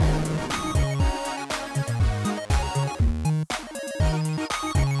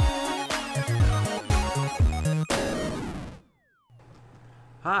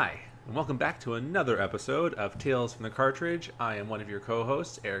Hi, and welcome back to another episode of Tales from the Cartridge. I am one of your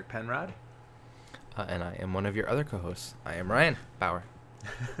co-hosts, Eric Penrod. And I am one of your other co-hosts. I am Ryan Bauer.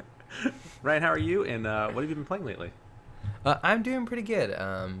 Ryan, how are you, and what have you been playing lately? I'm doing pretty good.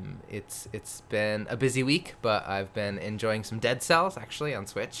 It's been a busy week, but I've been enjoying some Dead Cells, actually, on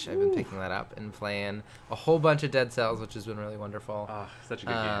Switch. I've been picking that up and playing a whole bunch of Dead Cells, which has been really wonderful. Oh, such a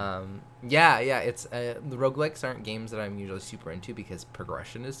good game. Yeah, it's the roguelikes aren't games that I'm usually super into because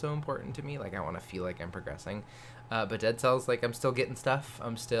progression is so important to me. Like, I want to feel like I'm progressing. But Dead Cells, like, I'm still getting stuff.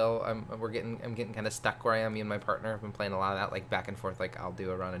 I'm getting kind of stuck where I am. Me and my partner have been playing a lot of that, like, back and forth. Like, I'll do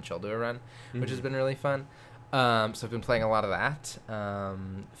a run and she'll do a run, which has been really fun. So I've been playing a lot of that.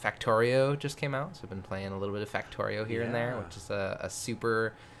 Factorio just came out, so I've been playing a little bit of Factorio here and there, which is a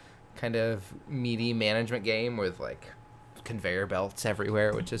super kind of meaty management game with, like, conveyor belts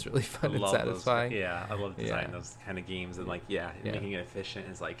everywhere, which is really fun and satisfying. I love designing those kind of games, and, like, making it efficient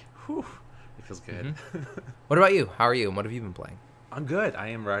is like, whew, it feels good. Mm-hmm. What about you? How are you, and what have you been playing? I'm good. I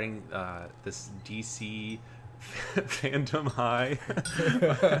am riding this DC Phantom High.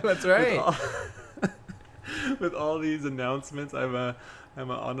 That's right. With all these announcements, I'm an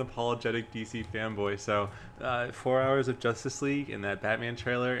unapologetic DC fanboy. So, 4 hours of Justice League and that Batman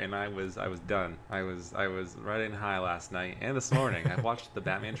trailer, and I was done. I was riding high last night and this morning. I've watched the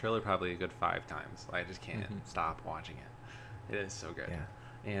Batman trailer probably a good 5 times. I just can't stop watching it. It is so good. Yeah.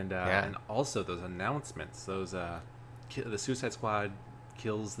 And also those announcements, the Suicide Squad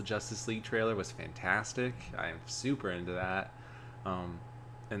kills the Justice League trailer was fantastic. I'm super into that.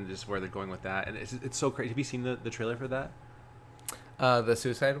 And just where they're going with that, and it's so crazy. Have you seen the trailer for that? The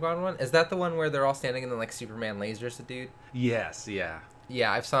Suicide Squad one, is that the one where they're all standing and then, like, Superman lasers the dude? Yes, yeah.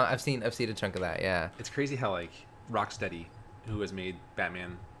 Yeah, I've seen a chunk of that. Yeah, it's crazy how, like, Rocksteady, who has made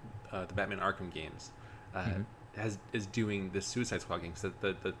Batman, the Batman Arkham games, is doing the Suicide Squad game. So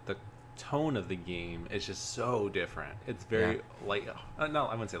the tone of the game is just so different. It's very light. No,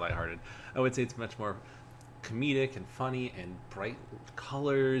 I wouldn't say lighthearted. I would say it's much more comedic and funny and bright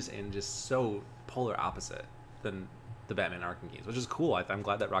colors and just so polar opposite than the Batman Arkham games, which is cool. I'm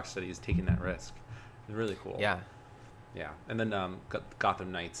glad that Rocksteady is taking that risk. It's really cool. Yeah. And then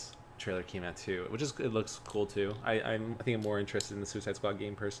Gotham Knights trailer came out too, which is, it looks cool too. I think I'm more interested in the Suicide Squad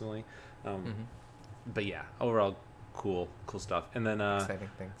game personally. But yeah, overall cool stuff. And then exciting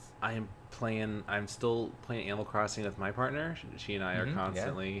things. I'm still playing Animal Crossing with my partner. She and I are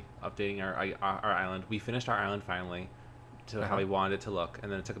constantly updating our island. We finished our island finally to how we wanted it to look,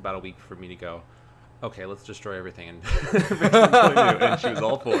 and then it took about a week for me to go, okay, let's destroy everything and make something new. And she was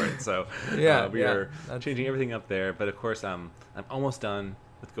all for it. So we are changing everything up there. But of course, I'm almost done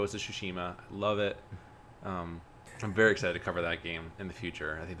with Ghost of Tsushima. I love it. I'm very excited to cover that game in the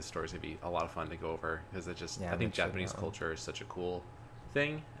future. I think the story's gonna be a lot of fun to go over because I think Japanese culture is such a cool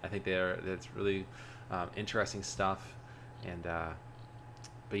thing. I think it's really interesting stuff. And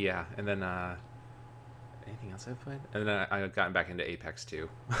but yeah, and then anything else I've played? And then I've gotten back into Apex too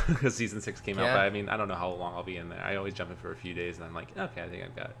because season 6 came out. But I mean, I don't know how long I'll be in there. I always jump in for a few days and I'm like, okay, I think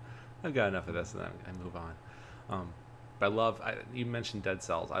I've got enough of this, and then I move on. But you mentioned Dead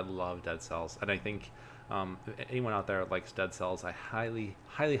Cells. I love Dead Cells, and I think if anyone out there likes Dead Cells, I highly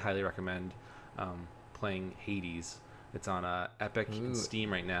recommend playing Hades. It's on Epic and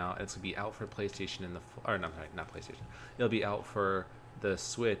Steam right now. It's gonna be out for PlayStation not PlayStation. It'll be out for the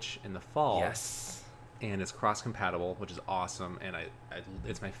Switch in the fall. Yes. And it's cross-compatible, which is awesome. And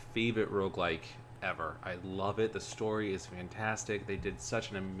it's my favorite roguelike ever. I love it. The story is fantastic. They did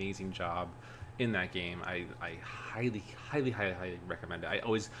such an amazing job in that game. I highly recommend it. I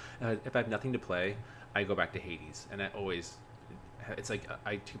always, if I have nothing to play, I go back to Hades, and it's like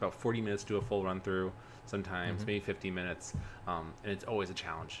I take about 40 minutes to do a full run through. Sometimes maybe 50 minutes, and it's always a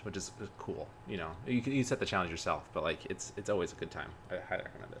challenge, which is cool. You know, you set the challenge yourself, but like it's always a good time. I highly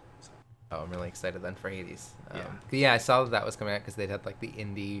recommend it. So. Oh, I'm really excited then for Hades. I saw that was coming out because they'd had, like, the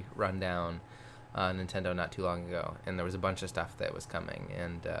indie rundown on Nintendo not too long ago, and there was a bunch of stuff that was coming,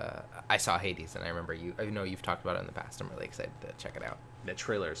 and I saw Hades, and I know you've talked about it in the past. I'm really excited to check it out. That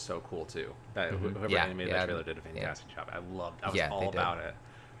trailer is so cool too. Whoever animated that trailer did a fantastic job. I was all about it.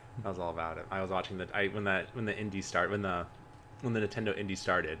 I was all about it. I was watching when the indie started, when the Nintendo indie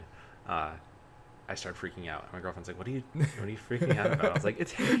started, I started freaking out. My girlfriend's like, "What are you freaking out about?" I was like,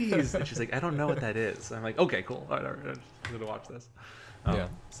 "It's Hades," and she's like, "I don't know what that is." I'm like, "Okay, cool. All right, I'm gonna watch this."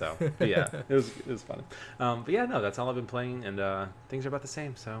 So, but yeah, it was fun. But yeah, no, that's all I've been playing, and things are about the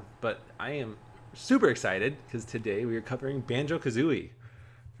same. So, but I am super excited because today we are covering Banjo-Kazooie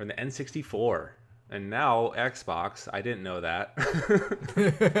from the N64. and now Xbox. I didn't know that.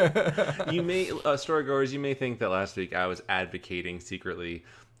 You may, storygoers, you may think that last week I was advocating secretly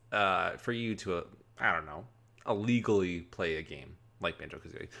for you to, I don't know, illegally play a game like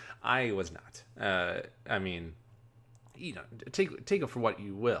Banjo-Kazooie. I was not. I mean, you know, take it for what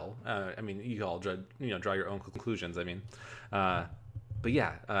you will. I mean, you all draw your own conclusions. I mean, but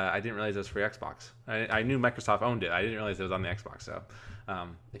yeah, I didn't realize it was for Xbox. I knew Microsoft owned it. I didn't realize it was on the Xbox. So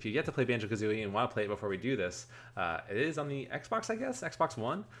if you get to play Banjo-Kazooie and want to play it before we do this, it is on the Xbox, I guess, Xbox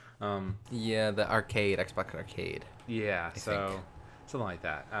One. Yeah, the arcade, Xbox Arcade. Yeah, I think. Something like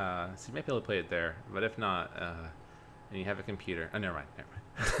that. So you might be able to play it there. But if not, and you have a computer. Oh, never mind.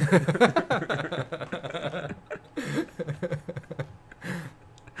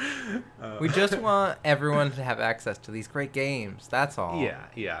 We just want everyone to have access to these great games. That's all.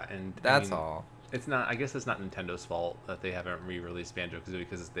 Yeah, and that's all. It's not. I guess it's not Nintendo's fault that they haven't re-released Banjo-Kazooie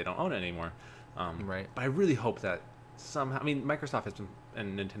because they don't own it anymore. Right. But I really hope that somehow. I mean, Microsoft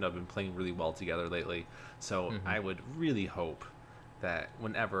and Nintendo have been playing really well together lately. So I would really hope that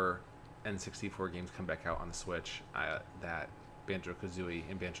whenever N64 games come back out on the Switch, that Banjo-Kazooie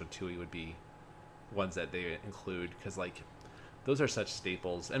and Banjo-Tooie would be ones that they include, because like those are such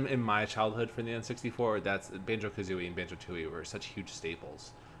staples. And in my childhood for the N64, that's Banjo-Kazooie and Banjo-Tooie were such huge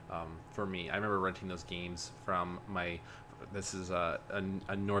staples for me. I remember renting those games from this is a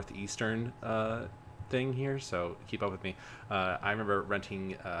northeastern thing here, so keep up with me. I remember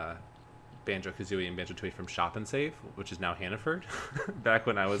renting Banjo-Kazooie and Banjo-Tooie from Shop and Save, which is now Hannaford, back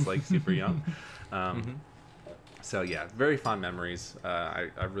when I was like super young. So yeah, very fond memories. I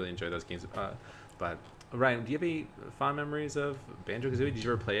really enjoy those games. But Ryan, do you have any fond memories of Banjo-Kazooie? Did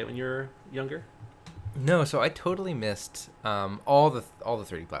you ever play it when you were younger? No, so I totally missed all the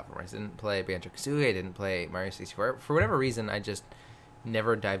 3D platformers. I didn't play Banjo-Kazooie. I didn't play Mario 64. For whatever reason, I just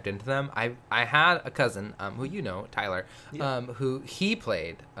never dived into them. I had a cousin who you know, Tyler, who he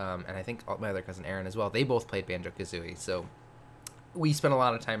played, and I think my other cousin Aaron as well. They both played Banjo-Kazooie, so we spent a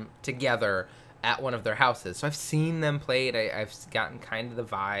lot of time together at one of their houses. So I've seen them play it. I've gotten kind of the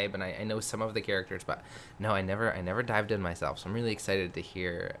vibe, and I know some of the characters, but no, I never dived in myself. So I'm really excited to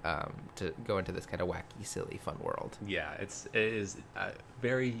hear to go into this kind of wacky, silly, fun world. Yeah, it is a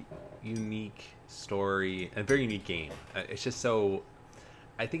very unique story, a very unique game. It's just so.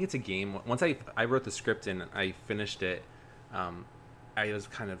 I think it's a game. Once I wrote the script and I finished it, I was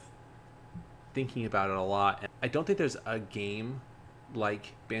kind of thinking about it a lot. And I don't think there's a game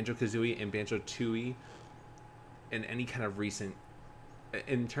like Banjo-Kazooie and Banjo-Tooie in any kind of recent,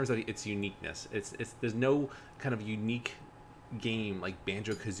 in terms of its uniqueness. It's there's no kind of unique game like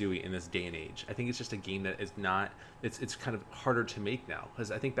Banjo-Kazooie in this day and age. I think it's just a game that is not. It's kind of harder to make now, because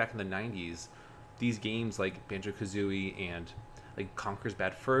I think back in the 90s, these games like Banjo-Kazooie and like Conker's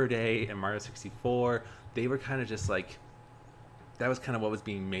Bad Fur Day and Mario 64, they were kind of just like, that was kind of what was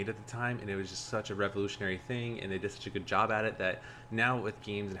being made at the time, and it was just such a revolutionary thing, and they did such a good job at it that now with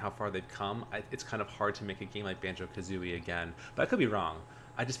games and how far they've come, it's kind of hard to make a game like Banjo-Kazooie again. But I could be wrong.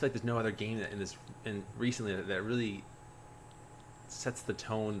 I just feel like there's no other game that recently that really sets the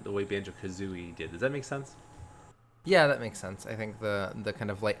tone the way Banjo-Kazooie did. Does that make sense? Yeah, that makes sense. I think the kind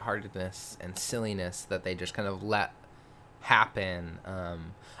of lightheartedness and silliness that they just kind of let happen,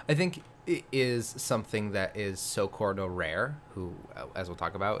 I think it is something that is so core to Rare, who, as we'll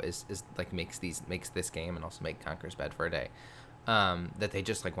talk about, is like makes this game and also make Conker's Bad Fur Day, that they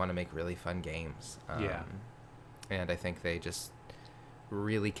just like want to make really fun games. And I think they just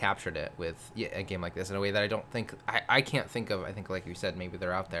really captured it with a game like this in a way that I don't think I can't think of. I think, like you said, maybe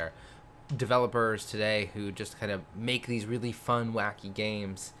they're out there, developers today who just kind of make these really fun, wacky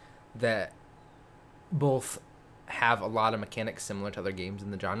games that both have a lot of mechanics similar to other games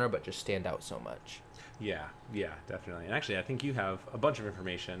in the genre, but just stand out so much. Yeah, definitely. And actually, I think you have a bunch of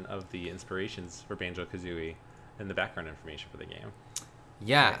information of the inspirations for Banjo-Kazooie and the background information for the game.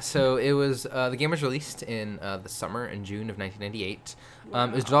 Yeah, so it was the game was released in the summer in June of 1998. Wow.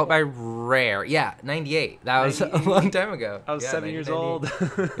 It was developed by Rare. Yeah, 98. That was 98. A long time ago. I was 7 years old.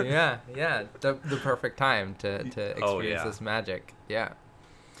 yeah, the perfect time to experience this magic. Yeah.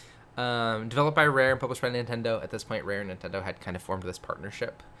 Developed by Rare and published by Nintendo. At this point, Rare and Nintendo had kind of formed this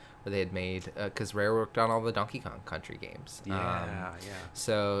partnership where they had made, because Rare worked on all the Donkey Kong Country games.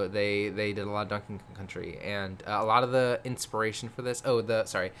 So they did a lot of Donkey Kong Country, and a lot of the inspiration for this. The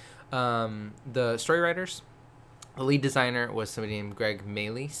story writers. The lead designer was somebody named Greg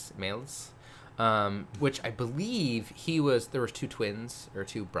Mayles. which I believe there was two twins, or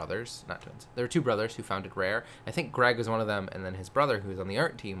two brothers, not twins. There were two brothers who founded Rare. I think Greg was one of them, and then his brother, who was on the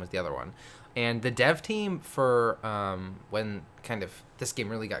art team, was the other one. And the dev team for when kind of this game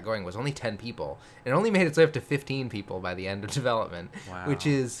really got going was only 10 people. It only made its way up to 15 people by the end of development, which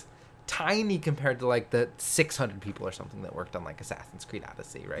is tiny compared to like the 600 people or something that worked on like Assassin's Creed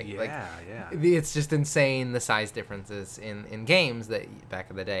Odyssey, right? Yeah. It's just insane the size differences in games that back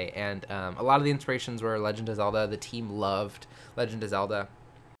in the day. And a lot of the inspirations were Legend of Zelda. The team loved Legend of Zelda.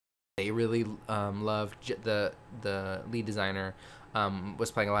 They really loved the lead designer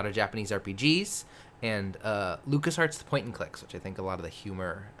was playing a lot of Japanese RPGs, and LucasArts the point and clicks, which I think a lot of the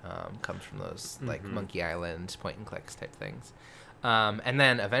humor comes from those like Monkey Island point and clicks type things. And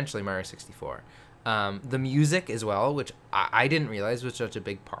then eventually Mario 64. The music as well, which I didn't realize was such a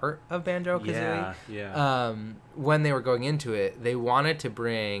big part of Banjo-Kazooie. Yeah. When they were going into it, they wanted to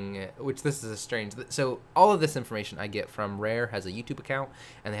bring, which this is a strange, so all of this information I get from Rare has a YouTube account,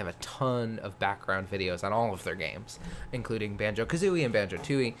 and they have a ton of background videos on all of their games, including Banjo-Kazooie and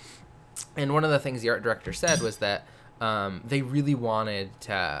Banjo-Tooie. And one of the things the art director said was that they really wanted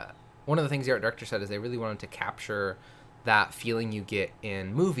to, one of the things the art director said is they really wanted to capture that feeling you get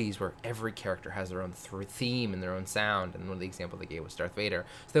in movies where every character has their own theme and their own sound. And one of the examples they gave was Darth Vader.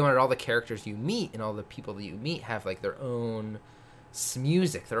 So they wanted all the characters you meet and all the people that you meet have like their own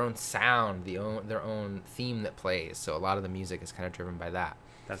music, their own sound, their own theme that plays. So a lot of the music is kind of driven by that.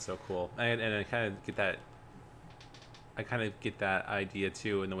 That's so cool. And I kind of get that. I kind of get that idea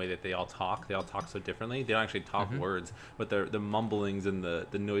too in the way that they all talk. They all talk so differently. They don't actually talk words, but the mumblings and the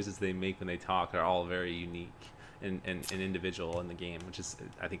noises they make when they talk are all very unique and individual in the game, which is,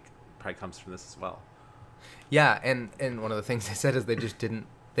 I think, probably comes from this as well. Yeah, and one of the things they said is they didn't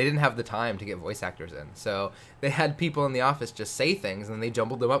have the time to get voice actors in. So they had people in the office just say things, and they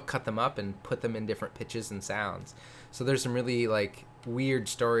jumbled them up, cut them up, and put them in different pitches and sounds. So there's some really like weird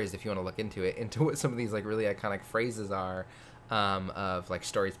stories, if you want to look into what some of these like really iconic phrases are, of like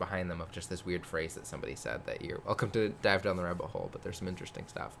stories behind them of just this weird phrase that somebody said that you're welcome to dive down the rabbit hole, but there's some interesting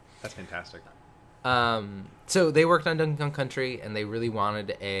stuff. That's fantastic. So they worked on Donkey Kong Country, and they really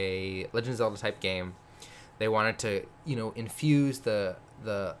wanted a Legend of Zelda type game. They wanted to, infuse the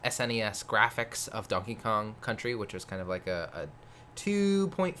SNES graphics of Donkey Kong Country, which was kind of like a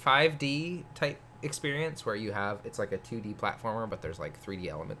 2.5D type experience where it's like a 2D platformer, but there's like 3D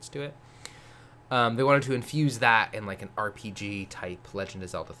elements to it. They wanted to infuse that in like an RPG type Legend of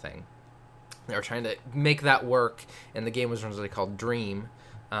Zelda thing. They were trying to make that work, and the game was originally called Dream.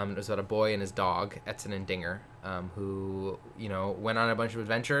 It was about a boy and his dog, Etzin and Dinger, who, went on a bunch of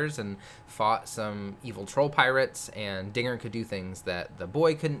adventures and fought some evil troll pirates, and Dinger could do things that the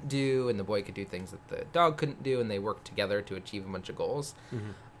boy couldn't do, and the boy could do things that the dog couldn't do, and they worked together to achieve a bunch of goals.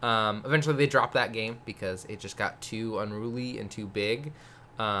 Eventually they dropped that game because it just got too unruly and too big.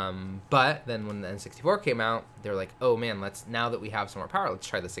 But then when the N64 came out, they were like, oh man, now that we have some more power, let's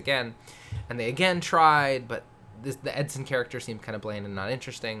try this again. And they again tried, but the Edson character seemed kind of bland and not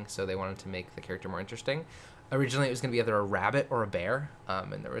interesting, so they wanted to make the character more interesting. Originally, it was going to be either a rabbit or a bear,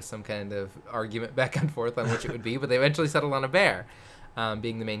 and there was some kind of argument back and forth on which it would be, but they eventually settled on a bear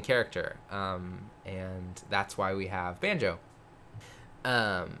being the main character, and that's why we have Banjo.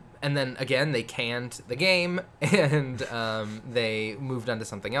 And then, again, they canned the game, and they moved on to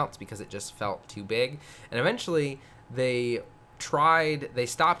something else because it just felt too big, and eventually they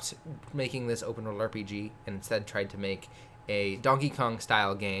stopped making this open world RPG and instead tried to make a Donkey Kong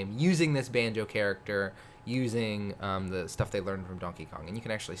style game using this Banjo character, using the stuff they learned from Donkey Kong. And you can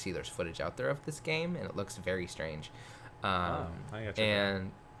actually see there's footage out there of this game, and it looks very strange. And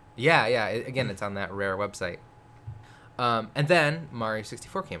again, it's on that Rare website. And then Mario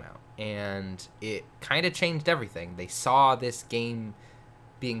 64 came out, and it kind of changed everything. They saw this game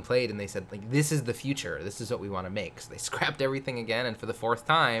being played, and they said, like, this is the future, this is what we want to make. So they scrapped everything again, and for the fourth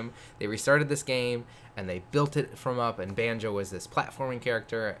time they restarted this game, and they built it from up, and Banjo was this platforming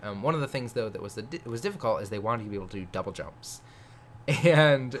character. One of the things though that was difficult is they wanted to be able to do double jumps,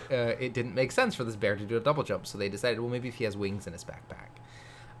 and it didn't make sense for this bear to do a double jump, so they decided, well, maybe if he has wings in his backpack.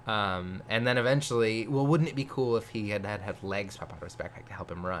 And then eventually, well, wouldn't it be cool if he had legs pop out of his backpack to help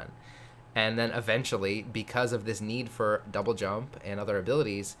him run? And then eventually, because of this need for double jump and other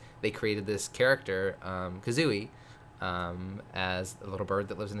abilities, they created this character, Kazooie, as a little bird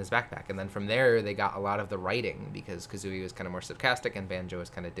that lives in his backpack. And then from there, they got a lot of the writing, because Kazooie was kind of more sarcastic and Banjo was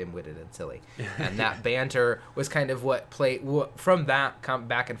kind of dim-witted and silly. And that banter was kind of from that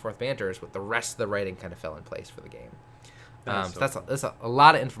back and forth banter is what the rest of the writing kind of fell in place for the game. That's a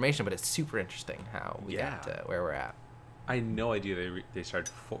lot of information, but it's super interesting how we got to where we're at. I had no idea they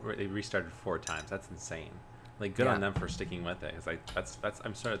restarted 4 times. That's insane. Like, good on them for sticking with it. It's like that's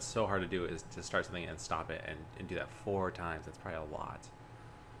I'm sorry, it's so hard to do, is to start something and stop it and do that 4 times. That's probably a lot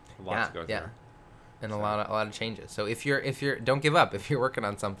to go through. And a lot of changes. So if you're don't give up. If you're working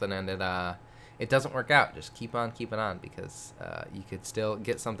on something and it doesn't work out, just keep on keeping on, because you could still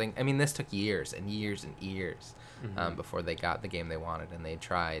get something. I mean, this took years and years and years before they got the game they wanted, and they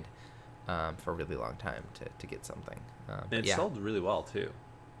tried for a really long time to get something. And it sold really well too.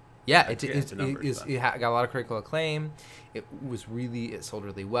 Yeah, it got a lot of critical acclaim. It sold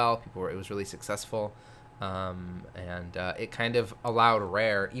really well. It was really successful, and it kind of allowed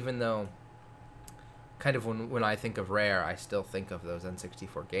Rare, even though, kind of when I think of Rare, I still think of those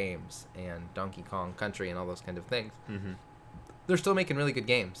N64 games and Donkey Kong Country and all those kind of things. Mm-hmm. They're still making really good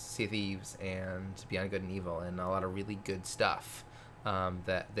games, Sea of Thieves and Beyond Good and Evil, and a lot of really good stuff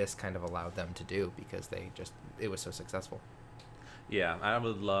that this kind of allowed them to do, because it was so successful. Yeah,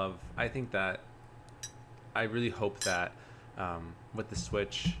 I think that, I really hope that with the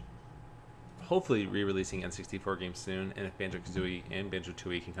Switch, hopefully re-releasing N64 games soon, and if Banjo-Kazooie and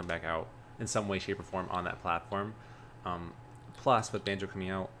Banjo-Tooie can come back out in some way, shape, or form on that platform. Plus, with Banjo coming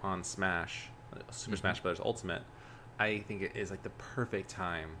out on Smash, Super Smash Bros. Ultimate, I think it is like the perfect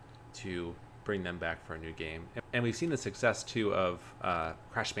time to bring them back for a new game. And we've seen the success, too, of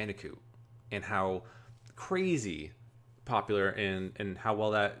Crash Bandicoot, and how crazy popular and how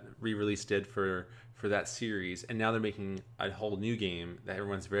well that re-release did for that series. And now they're making a whole new game that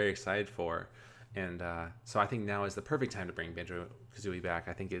everyone's very excited for. And so I think now is the perfect time to bring Banjo-Kazooie back.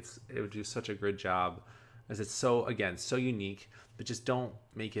 I think it would do such a good job, as it's so unique, but just don't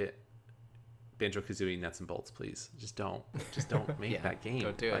make it Banjo-Kazooie Nuts and Bolts, please. Just don't make that game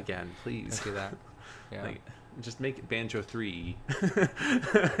again, please. Don't do that. Yeah. Like, just make it Banjo 3.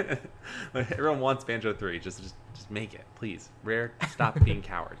 Like, everyone wants Banjo 3. Just make it, please. Rare, stop being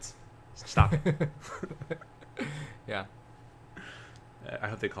cowards. Stop it. Yeah. I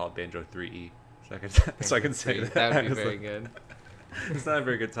hope they call it Banjo 3E. So I can say that. That would be very good. It's not a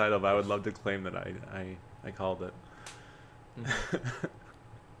very good title, but I would love to claim that I called it.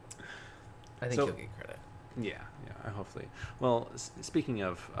 I think you'll get credit. Yeah, hopefully. Well, speaking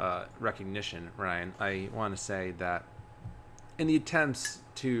of recognition, Ryan, I want to say that in the attempts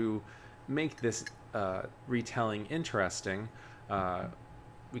to make this retelling interesting,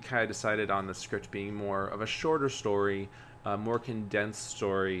 we kind of decided on the script being more of a shorter story, more condensed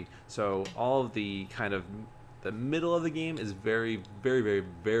story. So all of the kind of the middle of the game is very, very, very,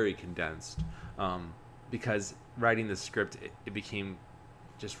 very condensed, because writing the script, it became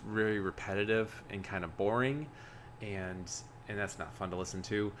just really repetitive and kind of boring, and that's not fun to listen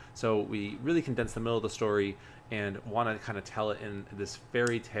to. So we really condensed the middle of the story and want to kind of tell it in this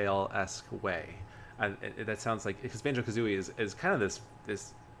fairy tale-esque way. That sounds like, because Banjo-Kazooie is kind of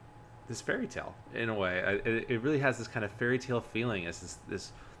this fairy tale in a way. It really has this kind of fairy tale feeling. It's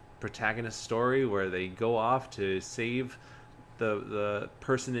this protagonist story where they go off to save the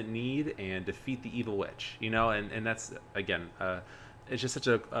person in need and defeat the evil witch, and that's, again, it's just such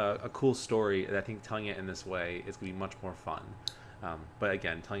a cool story that I think telling it in this way is going to be much more fun. But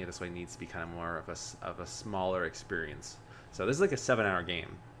again, telling it this way needs to be kind of more of a smaller experience. So this is like a 7-hour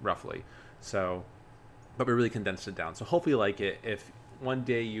game, roughly. So, but we really condensed it down. So hopefully you like it. If one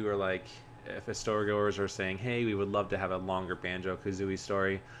day you are like, if the storygoers are saying, hey, we would love to have a longer Banjo-Kazooie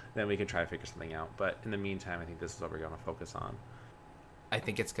story, then we can try to figure something out. But in the meantime, I think this is what we're going to focus on. I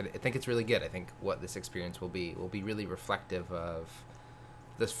think it's good. I think it's really good. I think what this experience will be really reflective of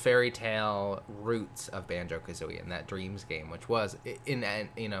the fairy tale roots of Banjo-Kazooie and that Dreams game, which was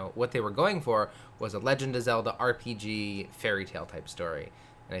what they were going for was a Legend of Zelda RPG fairy tale type story.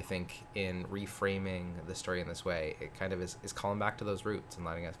 And I think in reframing the story in this way, it kind of is calling back to those roots and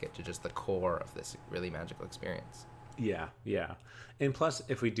letting us get to just the core of this really magical experience. Yeah. And plus,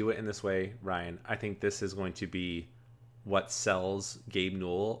 if we do it in this way, Ryan, I think this is going to be what sells Gabe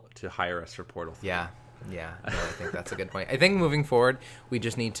Newell to hire us for Portal 3. Yeah, no, I think that's a good point. I think moving forward, we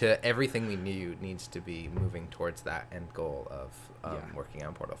just need to, everything we do needs to be moving towards that end goal of working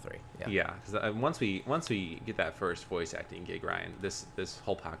on Portal 3. Yeah, because once we get that first voice acting gig, Ryan, this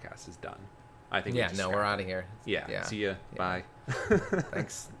whole podcast is done. I think. Yeah, we're out of here. Yeah. See ya. Yeah. Bye.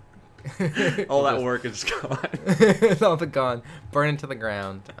 Thanks. All that work is gone. It's all gone. Burn into the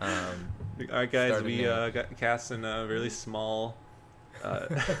ground. All right, guys, we got cast in a really small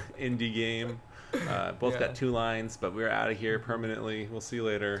indie game. Both got 2 lines, but we're out of here permanently. We'll see you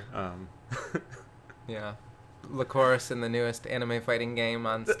later. Yeah. Lycoris in the newest anime fighting game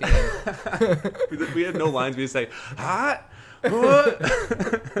on Steam. We had no lines. We just say, hot. What?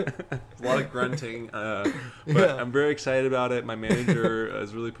 A lot of grunting, but yeah. I'm very excited about it. My manager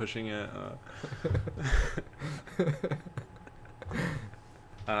is really pushing it.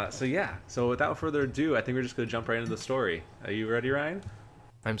 So without further ado, I think we're just going to jump right into the story. Are you ready, Ryan?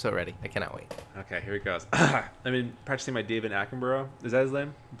 I'm so ready. I cannot wait. Okay, here it goes. I've been practicing my David Attenborough. Is that his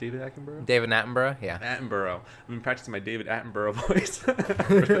name? David Attenborough? David Attenborough, yeah. Attenborough. I've been practicing my David Attenborough voice.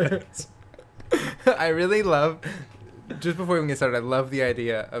 I really love... Just before we get started, I love the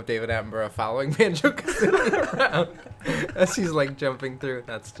idea of David Attenborough following Banjo-Kazooie around as he's like jumping through.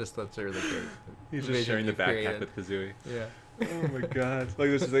 That's really great. He's just sharing the backpack with Kazooie. Yeah. Oh my god! Like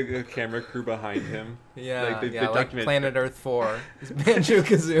there's just like a camera crew behind him. Yeah, like they document Planet Earth 4. It's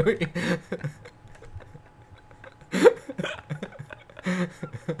Banjo-Kazooie.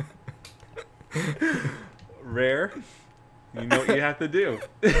 Rare. You know what you have to do.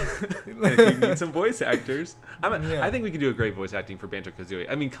 If you need some voice actors. I think we could do a great voice acting for Banjo-Kazooie.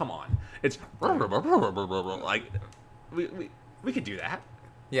 I mean, come on. It's like we could do that.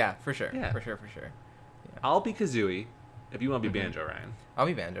 Yeah, for sure. Yeah. For sure. Yeah. I'll be Kazooie if you want to be Banjo, Ryan. I'll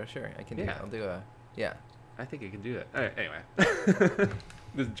be Banjo, sure. I can do that. I'll do a... Yeah. I think I can do it. All right, anyway.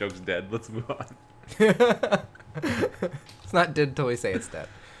 This joke's dead. Let's move on. It's not dead till we say it's dead.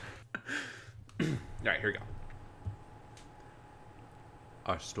 All right, here we go.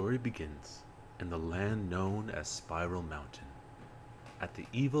 Our story begins in the land known as Spiral Mountain, at the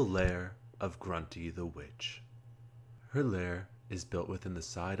evil lair of Grunty the Witch. Her lair is built within the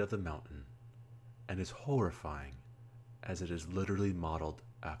side of the mountain and is horrifying as it is literally modeled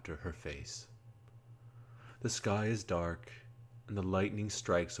after her face. The sky is dark and the lightning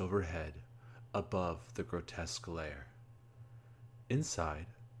strikes overhead above the grotesque lair. Inside,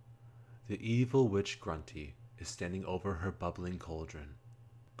 the evil witch Grunty is standing over her bubbling cauldron.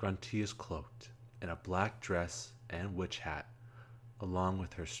 Grunty is cloaked in a black dress and witch hat, along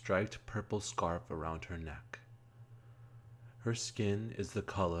with her striped purple scarf around her neck. Her skin is the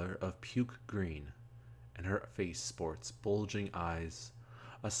color of puke green, and her face sports bulging eyes,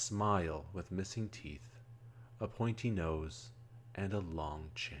 a smile with missing teeth, a pointy nose, and a long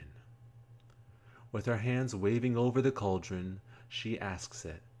chin. With her hands waving over the cauldron, she asks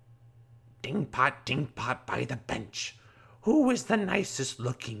it, ding pot by the bench. Who is the nicest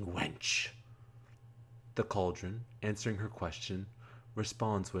looking wench? The cauldron, answering her question,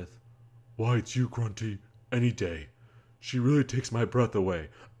 responds with, why, it's you, Grunty, any day. She really takes my breath away.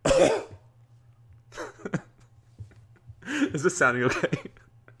 Is this sounding okay?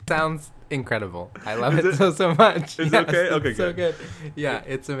 Sounds incredible. I love it so much. Is it okay? Okay, it's so good. Yeah,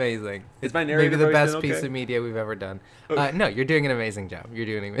 it's amazing. Is my narrative maybe the best piece of media we've ever done. Okay. No, you're doing an amazing job. You're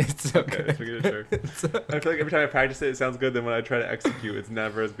doing it. It's so good. Sure. I feel like every time I practice it sounds good. Then when I try to execute, it's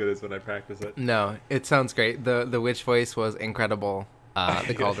never as good as when I practice it. No, it sounds great. The witch voice was incredible.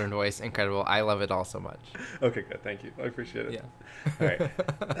 The cauldron voice, incredible. I love it all so much. Okay, good. Thank you. I appreciate it. Yeah. All right.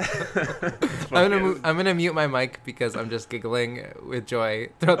 I'm gonna mute my mic because I'm just giggling with joy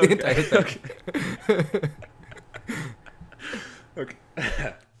throughout the entire thing. Okay.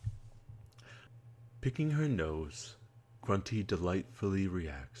 Picking her nose, Grunty delightfully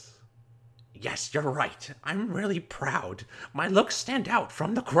reacts. Yes, you're right. I'm really proud. My looks stand out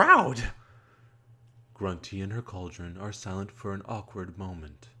from the crowd. Grunty and her cauldron are silent for an awkward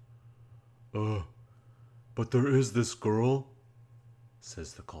moment. But there is this girl,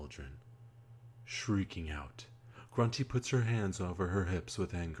 says the cauldron. Shrieking out, Grunty puts her hands over her hips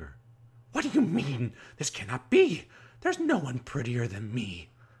with anger. What do you mean? This cannot be. There's no one prettier than me.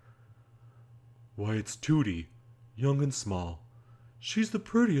 Why, it's Tootie, young and small. She's the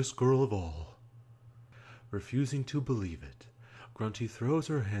prettiest girl of all. Refusing to believe it, Grunty throws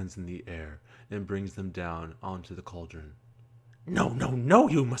her hands in the air and brings them down onto the cauldron. No,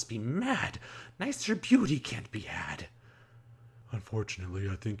 you must be mad. Nicer beauty can't be had. Unfortunately,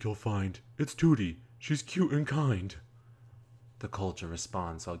 I think you'll find it's Tootie. She's cute and kind. The cauldron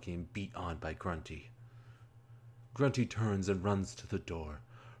responds while getting beat on by Grunty. Grunty turns and runs to the door,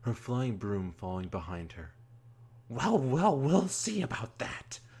 her flying broom falling behind her. Well, we'll see about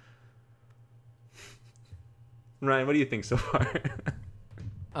that. Ryan, what do you think so far?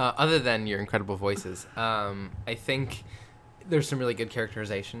 Other than your incredible voices, I think there's some really good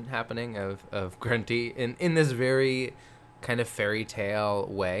characterization happening of Grunty in this very kind of fairy tale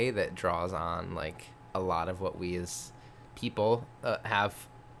way that draws on like a lot of what we as people have,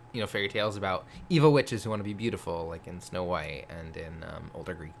 fairy tales about evil witches who want to be beautiful, like in Snow White and in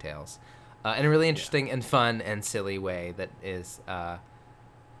older Greek tales, in a really interesting and fun and silly way that is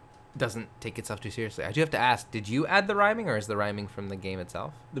doesn't take itself too seriously. I do have to ask, did you add the rhyming, or is the rhyming from the game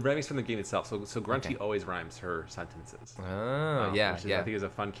itself? The rhyming's from the game itself. So Grunty always rhymes her sentences. Oh, yeah, which is, I think is a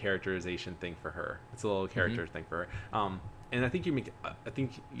fun characterization thing for her. It's a little character thing for her. And I think you're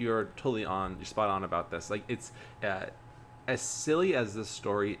you're spot on about this. Like, it's as silly as this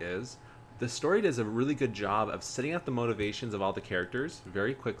story is, the story does a really good job of setting up the motivations of all the characters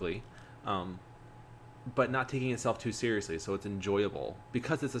very quickly. But not taking itself too seriously, so it's enjoyable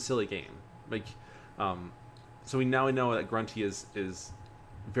because it's a silly game. Like, so we now know that Grunty is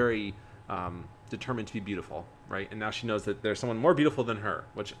very determined to be beautiful, right? And now she knows that there's someone more beautiful than her.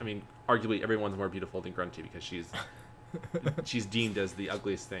 Which, I mean, arguably everyone's more beautiful than Grunty because she's deemed as the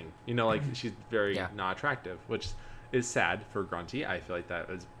ugliest thing. You know, like she's very not attractive, which is sad for Grunty. I feel like that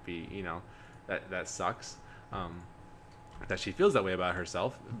would be, you know, that sucks. That she feels that way about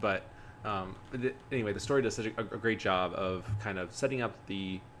herself, but. Anyway, the story does such a great job of kind of setting up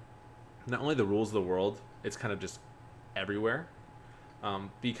not only the rules of the world, it's kind of just everywhere. But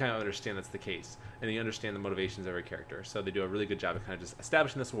you kind of understand that's the case, and you understand the motivations of every character. So they do a really good job of kind of just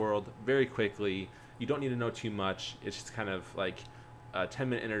establishing this world very quickly. You don't need to know too much. It's just kind of like a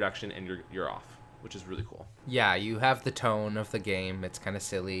 10-minute introduction, and you're off, which is really cool. Yeah, you have the tone of the game. It's kind of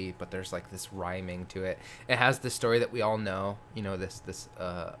silly, but there's like this rhyming to it. It has the story that we all know. You know, this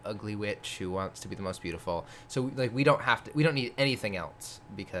ugly witch who wants to be the most beautiful. So like we don't need anything else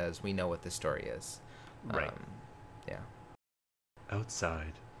because we know what this story is. Right. Yeah.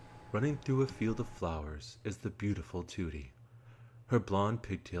 Outside, running through a field of flowers, is the beautiful Tootie. Her blonde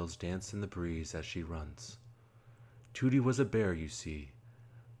pigtails dance in the breeze as she runs. Tootie was a bear, you see,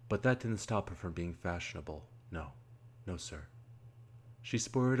 but that didn't stop her from being fashionable. No, sir. She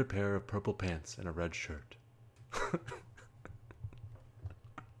sported a pair of purple pants and a red shirt.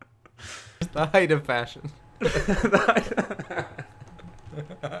 The height of fashion.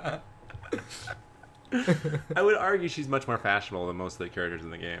 I would argue she's much more fashionable than most of the characters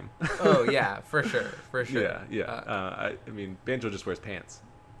in the game. Oh yeah, for sure. Yeah. I mean, Banjo just wears pants.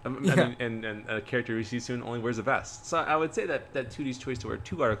 I mean, and a character we see soon only wears a vest. So I would say that Tootie's choice to wear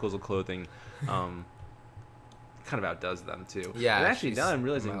 2 articles of clothing kind of outdoes them too. Yeah, and actually now I'm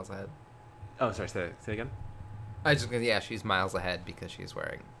realizing miles ahead. Oh, sorry, say again. She's miles ahead because she's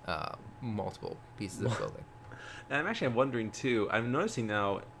wearing multiple pieces of clothing. And I'm wondering too. I'm noticing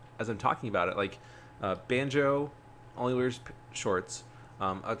now as I'm talking about it, like Banjo only wears shorts.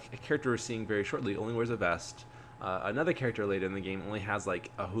 A character we're seeing very shortly only wears a vest. Another character later in the game only has like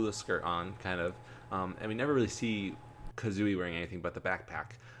a hula skirt on, kind of, and we never really see Kazooie wearing anything but the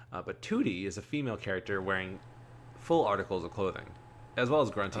backpack. But Tootie is a female character wearing full articles of clothing, as well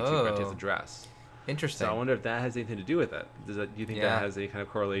as Grunty too. Grunty has a dress. Interesting. So I wonder if that has anything to do with it. Do you think that has any kind of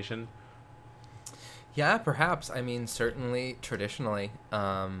correlation? Yeah, perhaps. I mean, certainly, traditionally,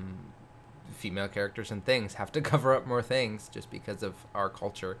 female characters and things have to cover up more things just because of our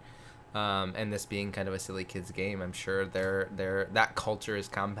culture. And this being kind of a silly kids game, I'm sure that culture is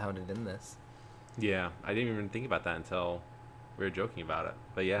compounded in this. Yeah, I didn't even think about that until we were joking about it.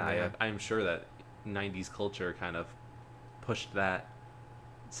 But I'm sure that 90s culture kind of pushed that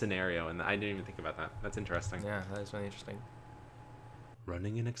scenario, and I didn't even think about that. That's interesting. Yeah, that is really interesting.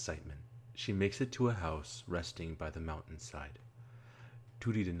 Running in excitement, she makes it to a house resting by the mountainside.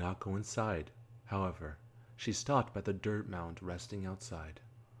 Tootie did not go inside. However, she stopped by the dirt mound resting outside.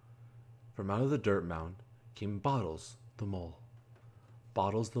 From out of the dirt mound came Bottles the mole.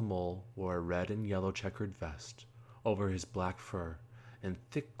 Bottles the mole wore a red and yellow checkered vest over his black fur and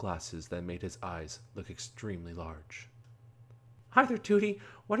thick glasses that made his eyes look extremely large. "Hi there, Tootie.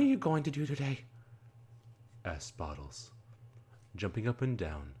 What are you going to do today?" asked Bottles. Jumping up and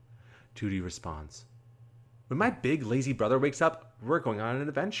down, Tootie responds, "When my big lazy brother wakes up, we're going on an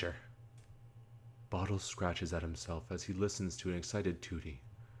adventure." Bottles scratches at himself as he listens to an excited Tootie.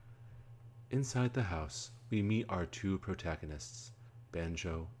 Inside the house, we meet our 2 protagonists,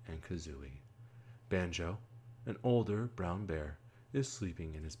 Banjo and Kazooie. Banjo, an older brown bear, is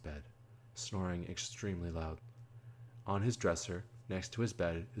sleeping in his bed, snoring extremely loud. On his dresser, next to his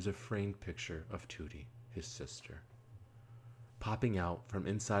bed, is a framed picture of Tootie, his sister. Popping out from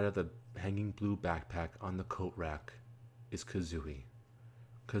inside of the hanging blue backpack on the coat rack is Kazooie.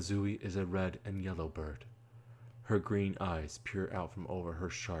 Kazooie is a red and yellow bird. Her green eyes peer out from over her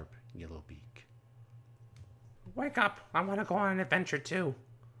sharp yellow beak. "Wake up, I want to go on an adventure too,"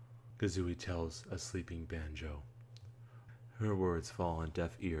 Kazooie tells a sleeping Banjo. Her words fall on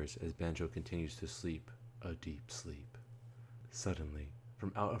deaf ears as Banjo continues to sleep a deep sleep. Suddenly,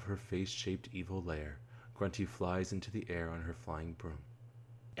 from out of her face-shaped evil lair, Grunty flies into the air on her flying broom.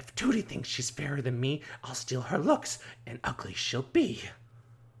 "If Tootie thinks she's fairer than me, I'll steal her looks, and ugly she'll be."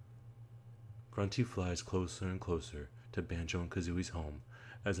 Grunty flies closer and closer to Banjo and Kazooie's home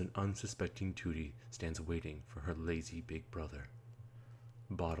as an unsuspecting Tooty stands waiting for her lazy big brother.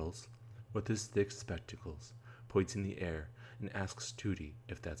 Bottles, with his thick spectacles, points in the air and asks Tooty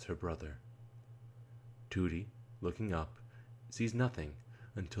if that's her brother. Tooty, looking up, sees nothing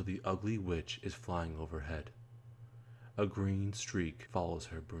until the ugly witch is flying overhead. A green streak follows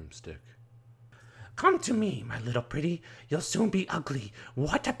her broomstick. Come to me, my little pretty. You'll soon be ugly.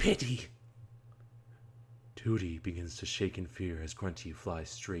 What a pity. Tooty begins to shake in fear as Grunty flies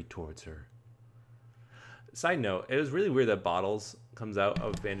straight towards her. Side note, it was really weird that Bottles comes out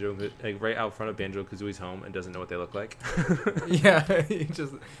of right out front of Banjo and Kazooie's home and doesn't know what they look like. Yeah,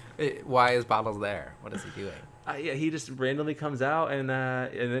 why is Bottles there? What is he doing? Yeah, he just randomly comes out and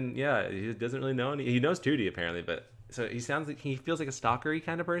then he doesn't really know he knows Tooty apparently, but so he feels like a stalkery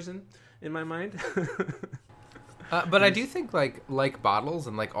kind of person in my mind. But I do think like Bottles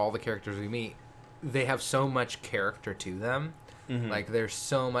and like all the characters we meet, they have so much character to them. Mm-hmm. Like there's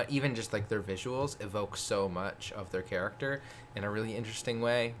so much, even just like their visuals evoke so much of their character in a really interesting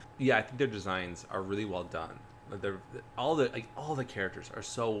way. Yeah, I think their designs are really well done. All the characters are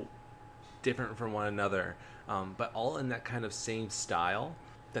so different from one another, but all in that kind of same style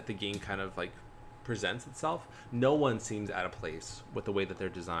that the game kind of like presents itself. No one seems out of place with the way that they're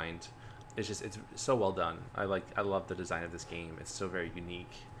designed. It's so well done. I love the design of this game. It's so very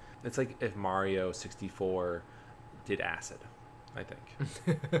unique. It's like if Mario 64 did acid, I think.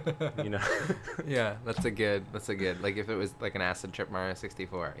 You know? Yeah, that's a good like if it was like an acid trip Mario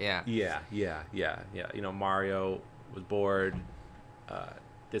 64. Yeah. Yeah. You know, Mario was bored,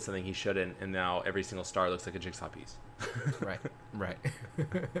 did something he shouldn't, and now every single star looks like a jigsaw piece. Right.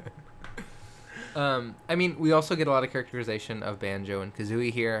 I mean, we also get a lot of characterization of Banjo and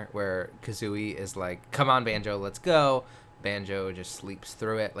Kazooie here, where Kazooie is like, "Come on, Banjo, let's go." Banjo just sleeps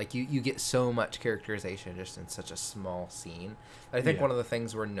through it. Like you get so much characterization just in such a small scene. I think one of the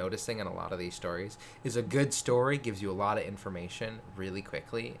things we're noticing in a lot of these stories is a good story gives you a lot of information really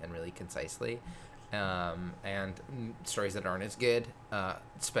quickly and really concisely. And stories that aren't as good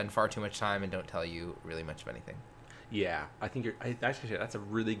spend far too much time and don't tell you really much of anything. Yeah, I think that's a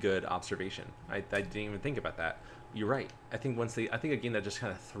really good observation. I didn't even think about that. You're right. I think a game that just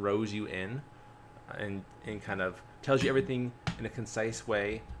kind of throws you in and kind of tells you everything in a concise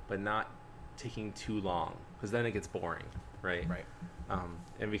way, but not taking too long, because then it gets boring, right? Right.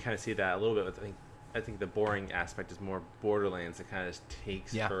 And we kind of see that a little bit with I think the boring aspect is more Borderlands. It kind of just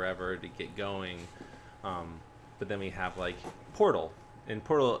takes forever to get going. But then we have like Portal. And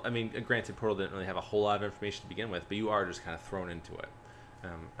Portal, I mean, granted, Portal didn't really have a whole lot of information to begin with, but you are just kind of thrown into it,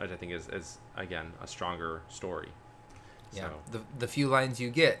 which I think is again a stronger story. Yeah. So. The few lines you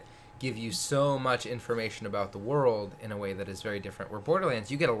get give you so much information about the world in a way that is very different. Where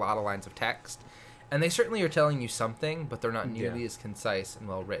Borderlands, you get a lot of lines of text, and they certainly are telling you something, but they're not nearly as concise and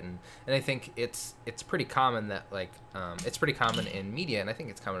well written. And I think it's pretty common that it's pretty common in media, and I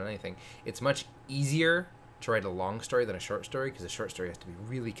think it's common in anything. It's much easier to write a long story than a short story, because a short story has to be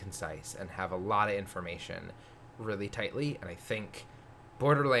really concise and have a lot of information really tightly. And I think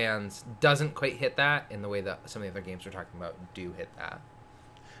Borderlands doesn't quite hit that in the way that some of the other games we're talking about do hit that.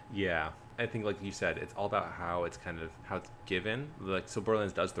 Yeah, I think like you said, it's all about how it's given. Like, so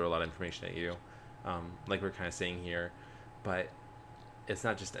Borderlands does throw a lot of information at you, like we're kind of saying here, but it's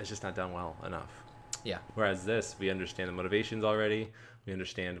just not done well enough. Yeah. Whereas this, we understand the motivations already. We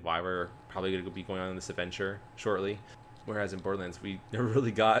understand why we're probably going to be going on this adventure shortly. Whereas in Borderlands, we never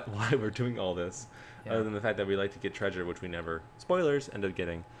really got why we're doing all this, other than the fact that we like to get treasure, which we never, spoilers, end up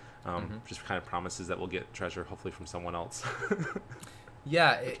getting. Just kind of promises that we'll get treasure, hopefully from someone else.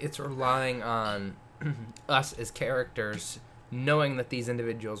 Yeah, it's relying on us as characters knowing that these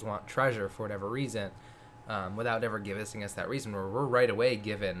individuals want treasure for whatever reason, without ever giving us that reason, where we're right away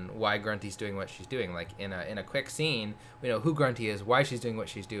given why Grunty's doing what she's doing. Like in a quick scene, we know who Grunty is, why she's doing what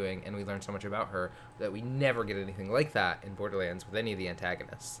she's doing, and we learn so much about her that we never get anything like that in Borderlands with any of the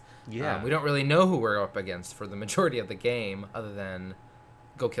antagonists. Yeah. We don't really know who we're up against for the majority of the game, other than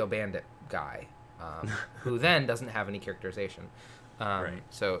go kill bandit guy, who then doesn't have any characterization. Right.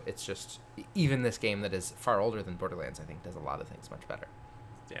 So it's just, even this game that is far older than Borderlands, I think, does a lot of things much better.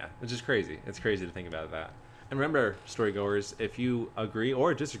 Yeah, it's just crazy. It's crazy to think about that. And remember, storygoers, if you agree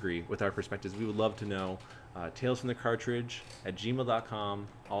or disagree with our perspectives, we would love to know. talesfromthecartridge@gmail.com.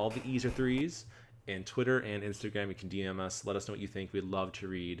 All the E's are 3's. And Twitter and Instagram, you can DM us. Let us know what you think. We'd love to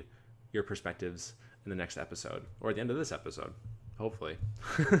read your perspectives in the next episode, or at the end of this episode, hopefully.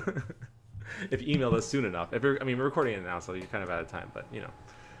 If you email us soon enough. We're recording it now, so you're kind of out of time, but, you know.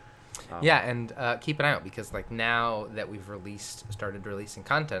 Yeah, and keep an eye out because like now that we've started releasing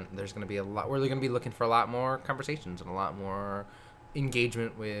content, there's going to be a lot. We're going to be looking for a lot more conversations and a lot more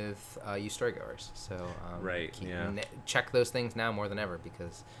engagement with you storygoers. So check those things now more than ever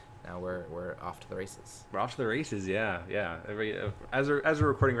because now we're off to the races. We're off to the races, yeah. As we're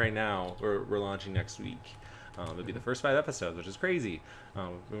recording right now, we're launching next week. It'll be the first 5 episodes, which is crazy.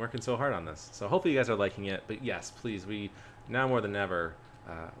 We've been working so hard on this, so hopefully you guys are liking it. But yes, please, we now more than ever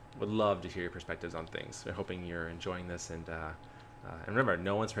would love to hear your perspectives on things. We're hoping you're enjoying this, and remember,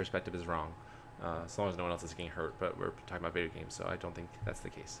 no one's perspective is wrong, as long as no one else is getting hurt. But we're talking about video games, so I don't think that's the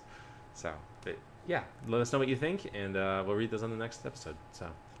case. So, but yeah, let us know what you think, and we'll read those on the next episode. So,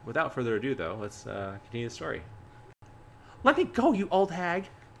 without further ado, though, let's continue the story. Let me go, you old hag!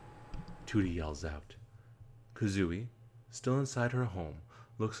 Tootie yells out. Kazooie, still inside her home,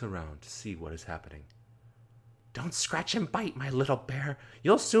 looks around to see what is happening. Don't scratch and bite, my little bear.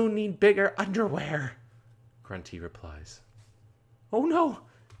 You'll soon need bigger underwear. Grunty replies. Oh no!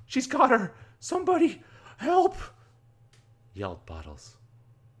 She's got her! Somebody, help! Yelled Bottles.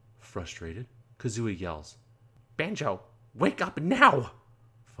 Frustrated, Kazooie yells. Banjo, wake up now!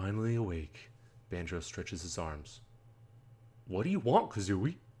 Finally awake, Banjo stretches his arms. What do you want,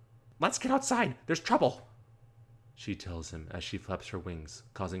 Kazooie? Let's get outside. There's trouble. She tells him as she flaps her wings,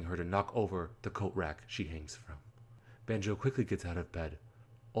 causing her to knock over the coat rack she hangs from. Banjo quickly gets out of bed,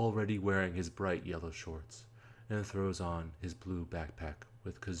 already wearing his bright yellow shorts, and throws on his blue backpack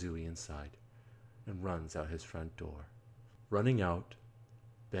with Kazooie inside, and runs out his front door. Running out,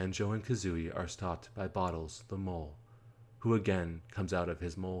 Banjo and Kazooie are stopped by Bottles the mole, who again comes out of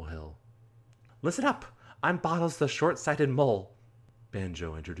his molehill. Listen up! I'm Bottles the short-sighted mole.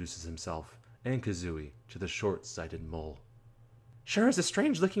 Banjo introduces himself and Kazooie to the short-sighted mole. Sure is a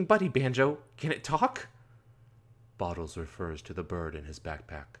strange-looking buddy, Banjo. Can it talk? Bottles refers to the bird in his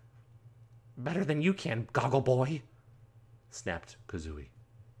backpack. Better than you can, Goggle Boy, snapped Kazooie.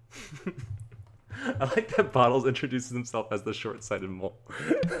 I like that Bottles introduces himself as the short-sighted mole.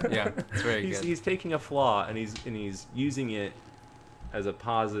 Yeah, it's very good. He's taking a flaw and he's using it as a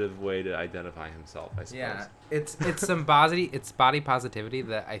positive way to identify himself, I suppose. Yeah, it's some body positivity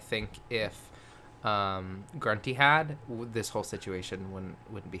that I think if Grunty had, this whole situation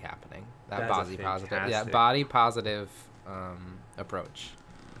wouldn't be happening. That body positive approach.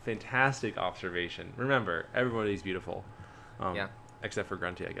 Fantastic observation. Remember, everybody's beautiful. Yeah. Except for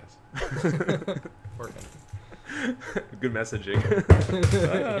Grunty, I guess. Poor guy. Good messaging.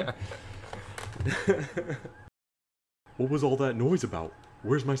 What was all that noise about?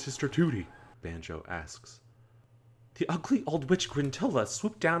 Where's my sister Tootie? Banjo asks. The ugly old witch Grintilla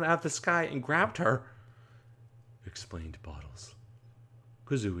swooped down out of the sky and grabbed her, explained Bottles.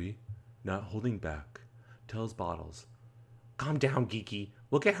 Kazooie, not holding back, tells Bottles. Calm down, Geeky.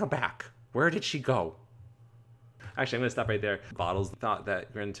 We'll get her back. Where did she go? Actually, I'm going to stop right there. Bottles thought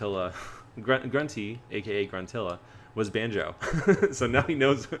that Grunty, a.k.a. Gruntilla, was Banjo. So now he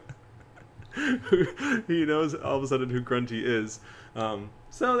knows he knows all of a sudden who Grunty is.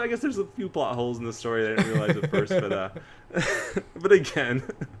 So I guess there's a few plot holes in the story that I didn't realize at first. But again,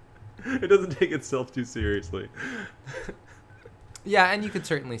 it doesn't take itself too seriously. Yeah, and you could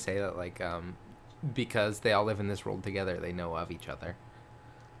certainly say that, like, because they all live in this world together, they know of each other,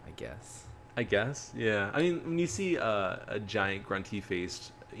 I guess, yeah. I mean, when you see a giant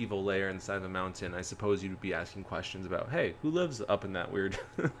grunty-faced evil lair inside of a mountain, I suppose you'd be asking questions about, hey, who lives up in that weird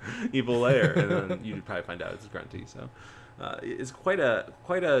evil lair? And then you'd probably find out it's Grunty. So it's quite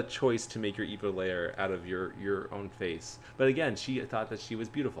a choice to make your evil lair out of your own face. But again, she thought that she was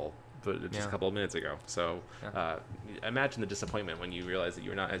beautiful, but just a couple of minutes ago. So imagine the disappointment when you realize that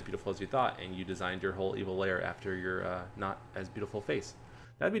you're not as beautiful as you thought, and you designed your whole evil lair after your not as beautiful face.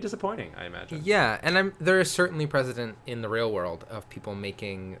 That'd be disappointing, I imagine. Yeah, and there is certainly precedent in the real world of people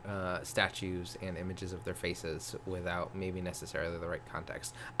making statues and images of their faces without maybe necessarily the right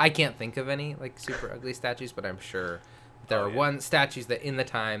context. I can't think of any like super ugly statues, but I'm sure there are statues that in the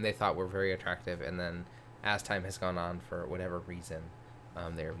time they thought were very attractive, and then as time has gone on, for whatever reason,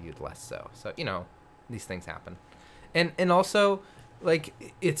 they are viewed less so. So, these things happen. And also,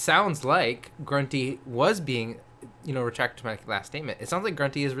 like, it sounds like Grunty was being... retract my last statement. It sounds like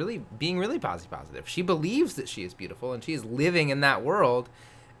Grunty is really being really positive. She believes that she is beautiful and she is living in that world,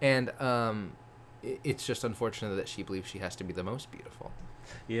 and it's just unfortunate that she believes she has to be the most beautiful.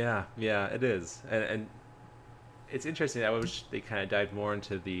 Yeah, it is, and it's interesting. I wish they kind of dived more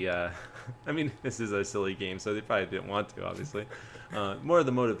into the. I mean, this is a silly game, so they probably didn't want to. Obviously, more of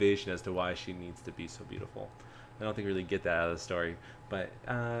the motivation as to why she needs to be so beautiful. I don't think we really get that out of the story, but.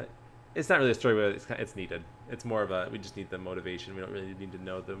 it's not really a story, but it's needed. It's more of we just need the motivation. We don't really need to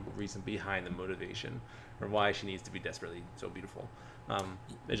know the reason behind the motivation or why she needs to be desperately so beautiful.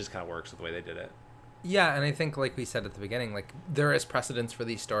 It just kind of works with the way they did it. Yeah, and I think, like we said at the beginning, like there is precedence for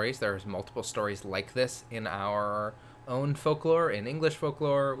these stories. There's multiple stories like this in our own folklore, in English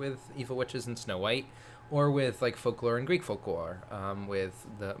folklore with evil witches and Snow White, or with like folklore and Greek folklore, with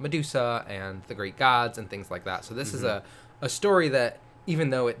the Medusa and the Greek gods and things like that. So this is a story that, even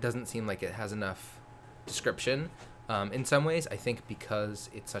though it doesn't seem like it has enough description, in some ways, I think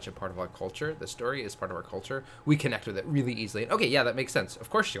because it's such a part of our culture, the story is part of our culture, we connect with it really easily. Okay, yeah, that makes sense. Of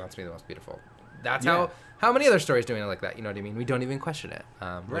course she wants to be the most beautiful. That's how many other stories doing it like that, you know what I mean? We don't even question it.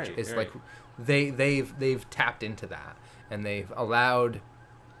 Which is like they've tapped into that, and they've allowed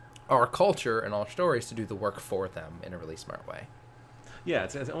our culture and our stories to do the work for them in a really smart way. Yeah,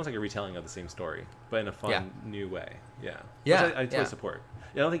 it's almost like a retelling of the same story, but in a fun, new way. Yeah. Yeah. Which I totally support.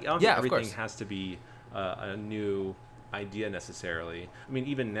 I don't think everything has to be a new idea necessarily. I mean,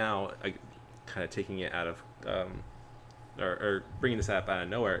 even now, kind of taking it out of, or bringing this up out of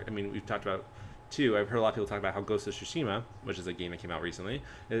nowhere. I mean, we've talked about, too, I've heard a lot of people talk about how Ghost of Tsushima, which is a game that came out recently,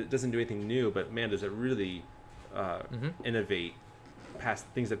 it doesn't do anything new, but man, does it really innovate past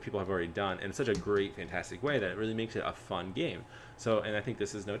things that people have already done in such a great, fantastic way that it really makes it a fun game. So, and I think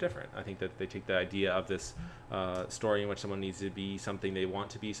this is no different. I think that they take the idea of this story in which someone needs to be something they want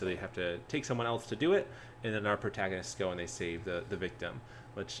to be, so they have to take someone else to do it, and then our protagonists go and they save the victim,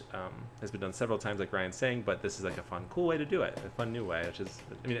 which has been done several times, like Ryan's saying, but this is like a fun, cool way to do it, a fun new way, which is,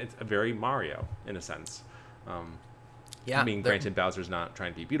 I mean, it's a very Mario in a sense. I mean, granted, Bowser's not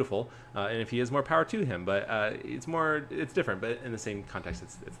trying to be beautiful, and if he is, more power to him, but it's different, but in the same context,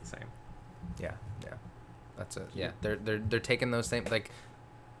 it's the same. Yeah. That's it. Yeah, they're taking those same, like,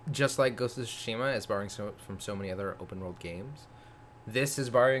 just like Ghost of Tsushima is borrowing from so many other open world games. This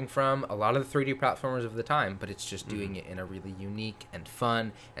is borrowing from a lot of the 3D platformers of the time, but it's just doing it in a really unique and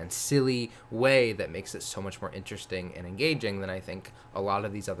fun and silly way that makes it so much more interesting and engaging than I think a lot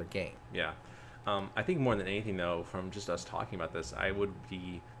of these other games. Yeah. I think more than anything, though, from just us talking about this, I would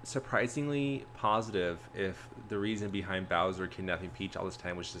be surprisingly positive if the reason behind Bowser kidnapping Peach all this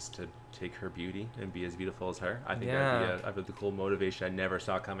time was just to take her beauty and be as beautiful as her. I think that'd be a really cool motivation I never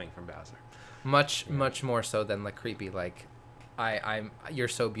saw coming from Bowser. Much more so than the creepy, like, you're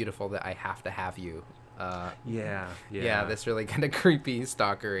so beautiful that I have to have you. This really kind of creepy,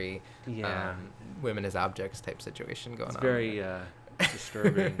 stalkery, women as objects type situation going on. It's very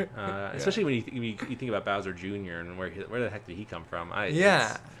disturbing, especially when you think about Bowser Jr. and where the heck did he come from?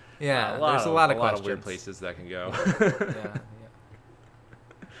 There's a lot of weird places that can go.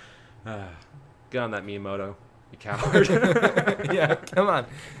 Get on that Miyamoto, you coward. Yeah, come on.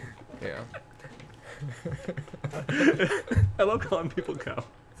 Yeah. I love calling people cowards.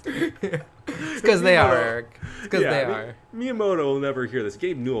 It's because they are, Eric. It's because they are. Miyamoto will never hear this.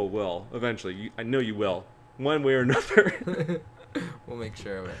 Gabe Newell will eventually. I know you will, one way or another. We'll make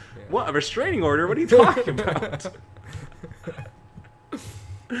sure of it. Yeah. What, a restraining order? What are you talking about?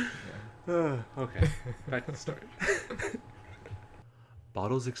 Okay, back to the story.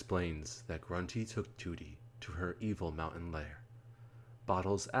 Bottles explains that Grunty took Tooty to her evil mountain lair.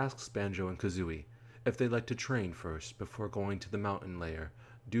 Bottles asks Banjo and Kazooie if they'd like to train first before going to the mountain lair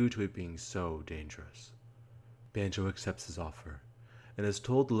due to it being so dangerous. Banjo accepts his offer and is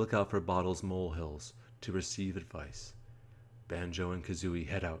told to look out for Bottles' molehills to receive advice. Banjo and Kazooie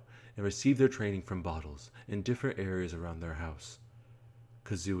head out and receive their training from Bottles in different areas around their house.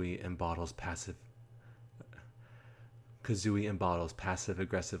 Kazooie and Bottles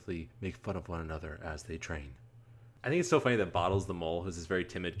passive-aggressively make fun of one another as they train. I think it's so funny that Bottles the Mole, who's this very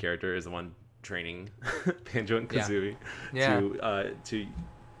timid character, is the one training Banjo and Kazooie to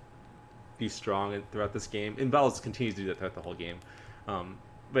be strong throughout this game. And Bottles continues to do that throughout the whole game.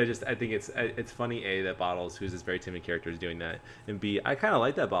 But I think it's funny, A, that Bottles, who's this very timid character, is doing that, and B, I kind of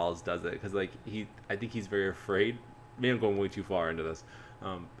like that Bottles does it, because like I think he's very afraid. Maybe I'm going way too far into this.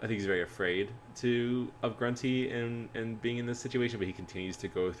 I think he's very afraid of Grunty and being in this situation, but he continues to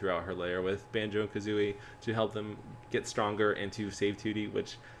go throughout her lair with Banjo and Kazooie to help them get stronger and to save Tooty,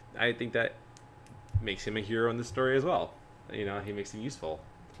 which I think that makes him a hero in this story as well. You know, he makes him useful.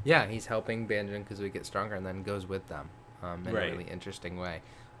 Yeah, he's helping Banjo and Kazooie get stronger and then goes with them in a really interesting way.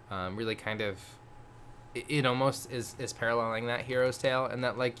 Really kind of, it almost is paralleling that hero's tale, and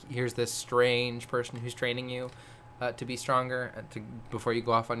that, like, here's this strange person who's training you to be stronger before you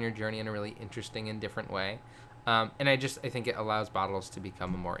go off on your journey in a really interesting and different way. And I think it allows Bottles to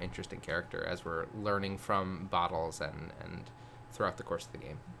become a more interesting character as we're learning from Bottles and throughout the course of the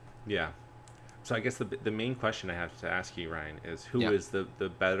game. Yeah. So I guess the main question I have to ask you, Ryan, is who is the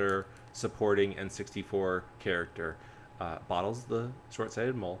better supporting N64 character. Bottles, the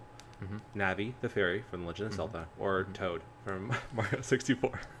short-sighted mole. Navi, the fairy from The Legend of Zelda, or Toad from Mario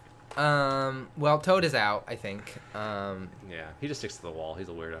 64. Well, Toad is out, I think. Yeah, he just sticks to the wall. He's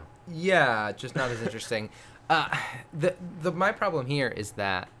a weirdo. Yeah, just not as interesting. My problem here is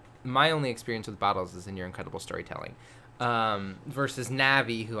that my only experience with Bottles is in your incredible storytelling, versus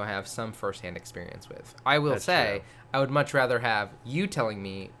Navi, who I have some firsthand experience with. I will say, I would much rather have you telling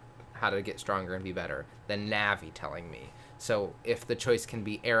me how to get stronger and be better than Navi telling me. So if the choice can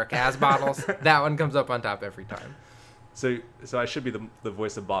be Eric as Bottles, that one comes up on top every time. So I should be the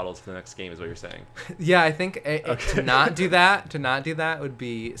voice of Bottles for the next game, is what you're saying? Yeah, I think to not do that would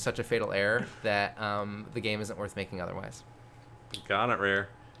be such a fatal error that the game isn't worth making otherwise. Got it, Rare.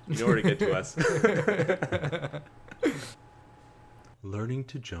 You know where to get to us. Learning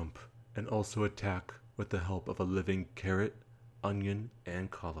to jump and also attack with the help of a living carrot, onion,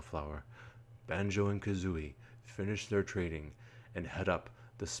 and cauliflower, Banjo and Kazooie finish their training and head up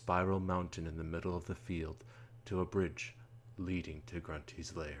the spiral mountain in the middle of the field to a bridge leading to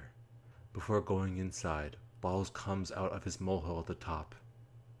Grunty's lair. Before going inside, Balls comes out of his molehill at the top.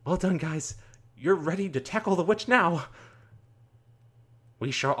 Well done, guys. You're ready to tackle the witch now.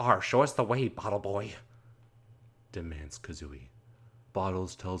 We sure are. Show us the way, Bottle Boy, demands Kazooie.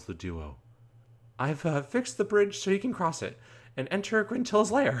 Bottles tells the duo, I've fixed the bridge so you can cross it and enter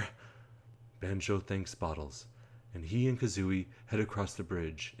Gruntil's lair. Banjo thanks Bottles, and he and Kazooie head across the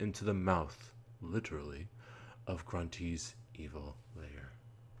bridge into the mouth, literally, of Grunty's evil lair.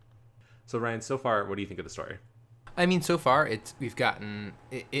 So Ryan, so far, what do you think of the story? I mean, so far,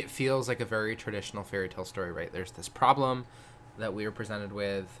 it feels like a very traditional fairy tale story, right? There's this problem that we are presented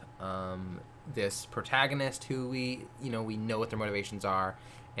with, this protagonist who we know what their motivations are,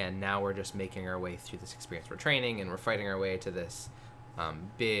 and now we're just making our way through this experience. We're training, and we're fighting our way to this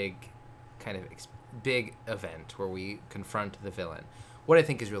big event where we confront the villain. What I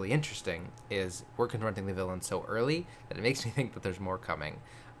think is really interesting is we're confronting the villain so early that it makes me think that there's more coming,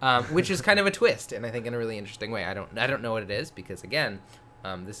 which is kind of a twist, and I think in a really interesting way. I don't know what it is because, again,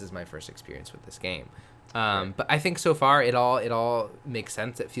 this is my first experience with this game. But I think so far it all makes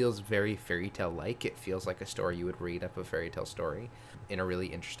sense. It feels very fairy tale like. It feels like a story you would read up a fairy tale story in a really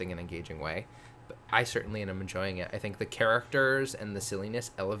interesting and engaging way. But I certainly am enjoying it. I think the characters and the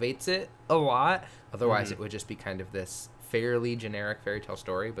silliness elevates it a lot. Otherwise, it would just be kind of this fairly generic fairy tale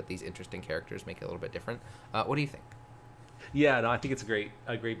story, but these interesting characters make it a little bit different. What do you think? Yeah, no, I think it's a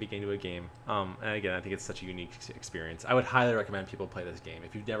great beginning to a game. And again, I think it's such a unique experience. I would highly recommend people play this game.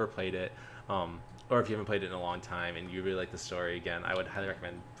 If you've never played it, or if you haven't played it in a long time and you really like the story, again, I would highly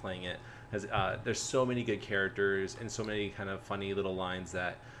recommend playing it. As there's so many good characters and so many kind of funny little lines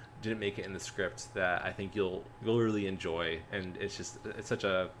that didn't make it in the script that I think you'll really enjoy. And it's such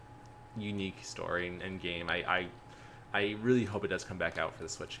a unique story and game. I really hope it does come back out for the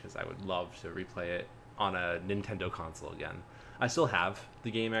Switch because I would love to replay it on a Nintendo console again. I still have the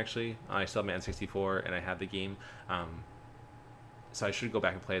game, actually. I still have my N64 and I have the game. So I should go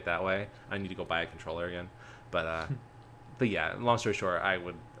back and play it that way. I need to go buy a controller again. But yeah, long story short,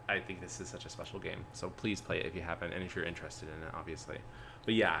 I think this is such a special game. So please play it if you haven't and if you're interested in it, obviously.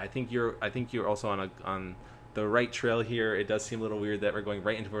 But yeah, I think you're also on the right trail here. It does seem a little weird that we're going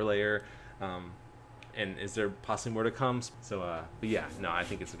right into our lair. And is there possibly more to come? So but yeah, no, I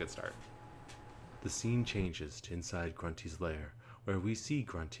think it's a good start. The scene changes to inside Grunty's lair, where we see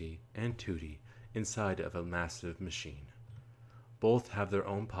Grunty and Tooty inside of a massive machine. Both have their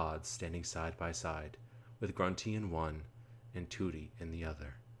own pods standing side by side, with Grunty in one and Tooty in the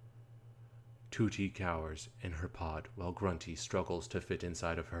other. Tooty cowers in her pod while Grunty struggles to fit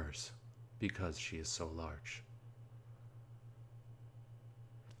inside of hers, because she is so large.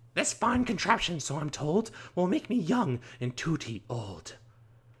 This fine contraption, so I'm told, will make me young and Tooty old,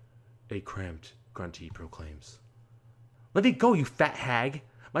 a cramped Grunty proclaims. Let me go, you fat hag.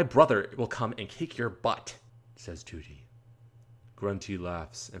 My brother will come and kick your butt, says Tooty. Grunty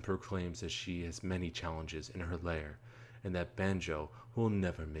laughs and proclaims that she has many challenges in her lair and that Banjo will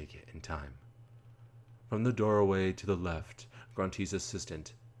never make it in time. From the doorway to the left, Grunty's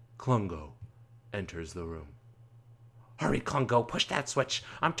assistant, Klungo, enters the room. Hurry, Klungo, push that switch.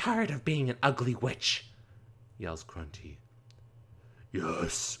 I'm tired of being an ugly witch, yells Grunty.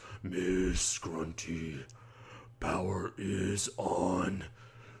 Yes, Miss Grunty. Power is on.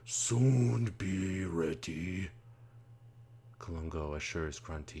 Soon be ready, Klungo assures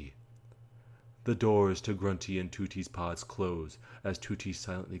Grunty. The doors to Grunty and Tooty's pods close as Tooty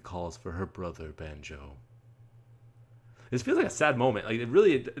silently calls for her brother Banjo. This feels like a sad moment.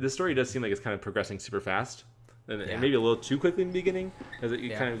 Like the story does seem like it's kind of progressing super fast. and maybe a little too quickly in the beginning, because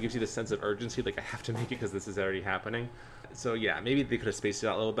it kind of gives you the sense of urgency, like I have to make it because this is already happening. So yeah, maybe they could have spaced it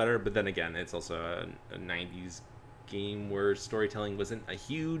out a little better, but then again, it's also a 90s game where storytelling wasn't a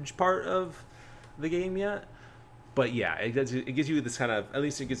huge part of the game yet. But yeah, it gives you this kind of, at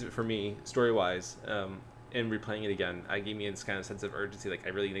least it gives it for me, story-wise, and replaying it again, it gave me this kind of sense of urgency, like I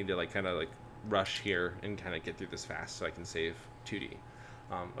really need to like kind of like rush here and kind of get through this fast so I can save 2D.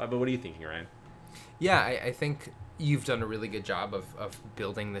 But what are you thinking, Ryan? Yeah, I think you've done a really good job of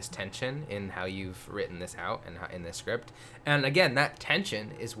building this tension in how you've written this out and in this script. And again, that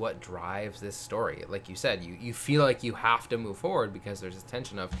tension is what drives this story. Like you said, you feel like you have to move forward because there's this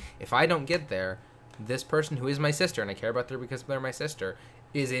tension of, if I don't get there, this person who is my sister and I care about them because they're my sister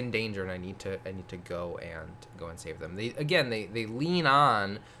is in danger, and I need to go and save them. They lean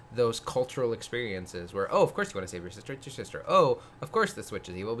on those cultural experiences where, oh, of course you want to save your sister, it's your sister. Oh, of course this witch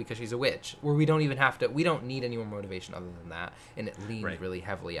is evil because she's a witch. Where we don't need any more motivation other than that, and it leans really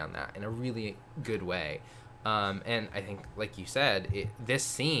heavily on that in a really good way. And I think, like you said, this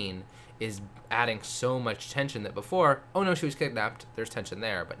scene is adding so much tension that before, oh no, she was kidnapped, there's tension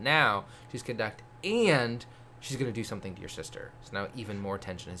there, but now she's kidnapped and she's going to do something to your sister. So now even more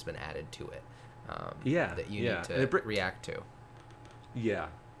tension has been added to it. That you need to react to. Yeah.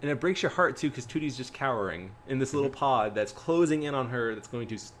 And it breaks your heart, too, because Tootie's just cowering in this little pod that's closing in on her, that's going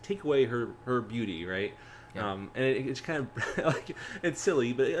to take away her beauty, right? Yeah. And it's kind of, like, it's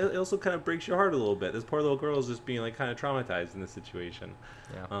silly, but it also kind of breaks your heart a little bit. This poor little girl is just being, like, kind of traumatized in this situation.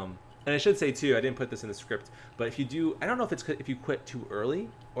 Yeah. And I should say, too, I didn't put this in the script, but if you do, I don't know if you quit too early,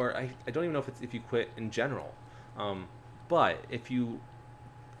 or I don't even know if you quit in general. But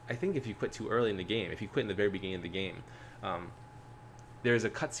I think if you quit too early in the game, if you quit in the very beginning of the game, there's a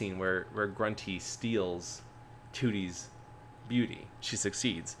cutscene where Grunty steals Tootie's beauty. She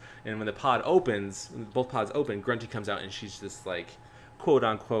succeeds. And when the pod opens, both pods open, Grunty comes out and she's this like quote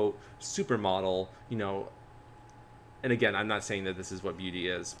unquote supermodel, and again, I'm not saying that this is what beauty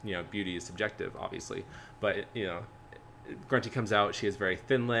is. Beauty is subjective, obviously. But, Grunty comes out, she has very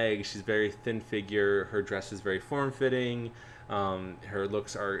thin legs, she's very thin figure, her dress is very form-fitting, her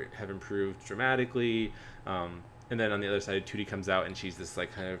looks have improved dramatically, and then on the other side, Tootie comes out and she's this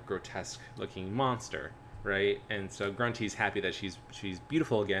like kind of grotesque-looking monster, right? And so Grunty's happy that she's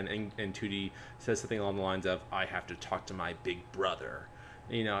beautiful again, and Tootie says something along the lines of, I have to talk to my big brother,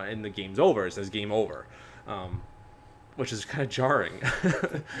 and the game's over, it says game over. Which is kind of jarring. I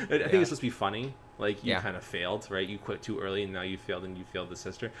think it's supposed to be funny. Like, you kind of failed, right? You quit too early, and now you failed, and you failed the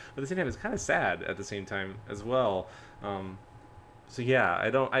sister. But at the same time, it's kind of sad at the same time as well. So, yeah,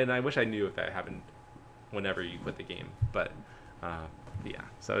 I wish I knew if that happened whenever you quit the game. But, yeah,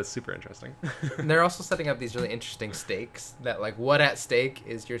 so it's super interesting. And they're also setting up these really interesting stakes that, like, what at stake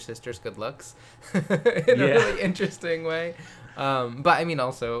is your sister's good looks in a really interesting way. But, I mean,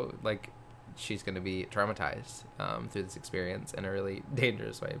 also, like, she's going to be traumatized through this experience in a really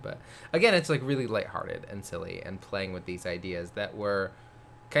dangerous way. But again, it's like really lighthearted and silly and playing with these ideas that were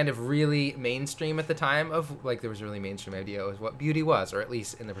kind of really mainstream at the time of, like, there was a really mainstream idea of what beauty was, or at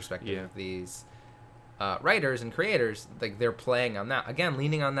least in the perspective of these writers and creators, like they're playing on that, again,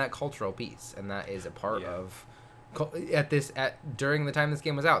 leaning on that cultural piece. And that is a part of during the time this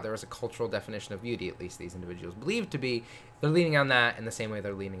game was out, there was a cultural definition of beauty, at least these individuals believed to be. They're leaning on that in the same way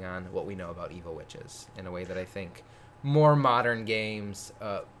they're leaning on what we know about evil witches, in a way that I think more modern games,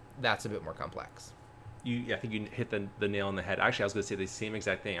 that's a bit more complex. I think you hit the nail on the head. Actually, I was going to say the same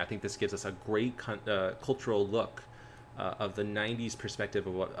exact thing. I think this gives us a great cultural look of the 90s perspective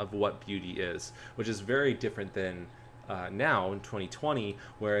of what beauty is, which is very different than now in 2020,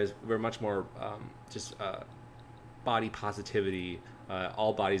 whereas we're much more body positivity,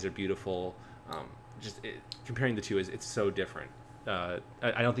 all bodies are beautiful. Comparing the two it's so different. I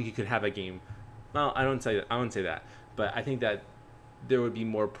don't think you could have a game. Well, I wouldn't say that, but I think that there would be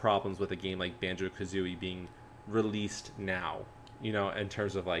more problems with a game like Banjo-Kazooie being released now. In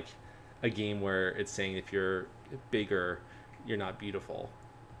terms of like a game where it's saying if you're bigger, you're not beautiful.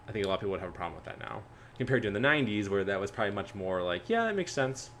 I think a lot of people would have a problem with that now, compared to in the 90s where that was probably much more like, yeah, that makes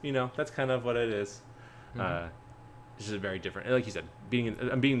sense. That's kind of what it is. Mm-hmm. This is very different. Like you said,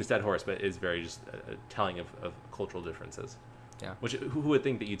 I'm beating this dead horse, but it's very just a telling of cultural differences. Yeah. Which, who would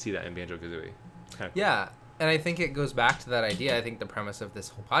think that you'd see that in Banjo-Kazooie? Yeah, and I think it goes back to that idea. I think the premise of this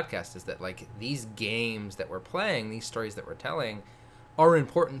whole podcast is that, like, these games that we're playing, these stories that we're telling, are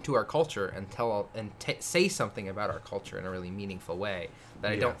important to our culture and say something about our culture in a really meaningful way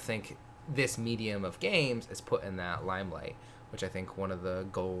that I don't think this medium of games is put in that limelight. Which I think one of the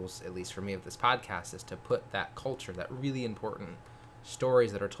goals, at least for me, of this podcast is to put that culture, that really important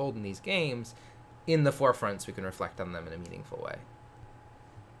stories that are told in these games, in the forefront so we can reflect on them in a meaningful way.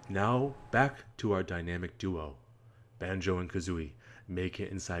 Now, back to our dynamic duo. Banjo and Kazooie make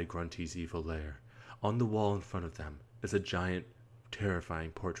it inside Grunty's evil lair. On the wall in front of them is a giant,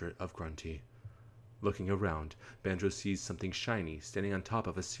 terrifying portrait of Grunty. Looking around, Banjo sees something shiny standing on top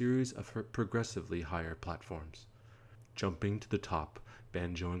of a series of progressively higher platforms. Jumping to the top,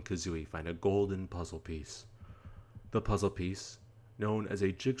 Banjo and Kazooie find a golden puzzle piece. The puzzle piece, known as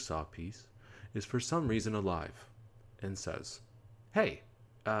a jigsaw piece, is for some reason alive, and says, "Hey,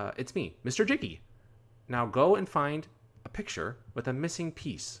 it's me, Mr. Jiggy. Now go and find a picture with a missing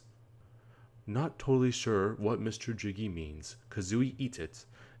piece." Not totally sure what Mr. Jiggy means, Kazooie eats it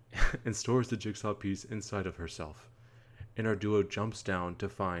and stores the jigsaw piece inside of herself, and our duo jumps down to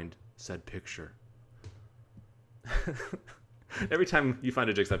find said picture. Every time you find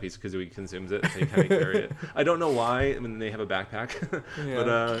a jigsaw piece, Kazooie consumes it, so you kind of carry it. I don't know why when they have a backpack, but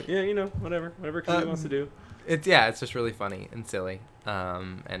whatever Kazooie wants to do. It's just really funny and silly,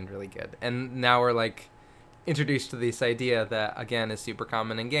 and really good. And now we're like introduced to this idea that again is super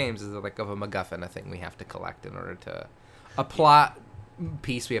common in games, is like of a MacGuffin, a thing we have to collect in order to a plot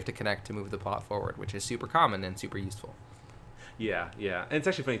piece we have to connect to move the plot forward, which is super common and super useful. Yeah. And it's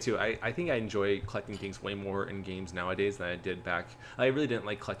actually funny, too. I think I enjoy collecting things way more in games nowadays than I did back. I really didn't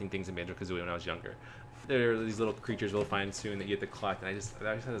like collecting things in Banjo-Kazooie when I was younger. There are these little creatures we'll find soon that you have to collect, and I just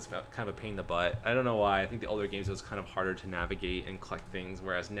thought it was kind of a pain in the butt. I don't know why. I think the older games it was kind of harder to navigate and collect things,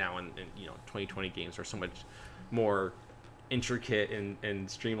 whereas now in 2020 games are so much more intricate and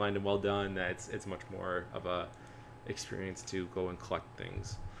streamlined and well done that it's much more of a experience to go and collect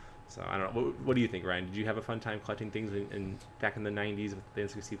things. So I don't know. What do you think, Ryan? Did you have a fun time collecting things back in the 90s with the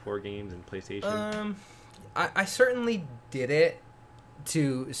N64 games and PlayStation? I certainly did it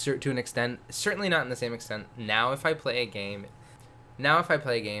to an extent. Certainly not in the same extent. Now if I play a game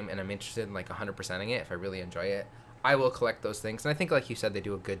and I'm interested in like 100%ing it, if I really enjoy it, I will collect those things. And I think, like you said, they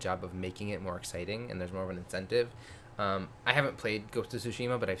do a good job of making it more exciting and there's more of an incentive. I haven't played Ghost of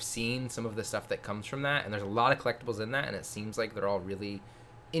Tsushima, but I've seen some of the stuff that comes from that, and there's a lot of collectibles in that, and it seems like they're all really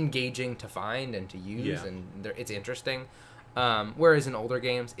engaging to find and to use, and it's interesting. Whereas in older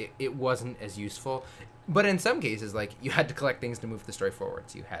games, it wasn't as useful. But in some cases, like, you had to collect things to move the story forward,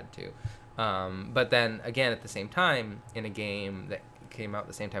 so you had to. But then, again, at the same time, in a game that came out at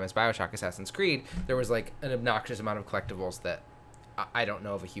the same time as BioShock Assassin's Creed, there was, like, an obnoxious amount of collectibles that I don't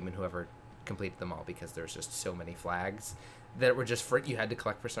know of a human who ever completed them all, because there's just so many flags that were just you had to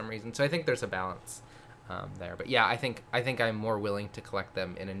collect for some reason. So I think there's a balance there. But yeah, I think I'm more willing to collect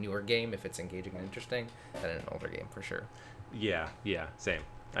them in a newer game if it's engaging and interesting than in an older game, for sure. Yeah, same.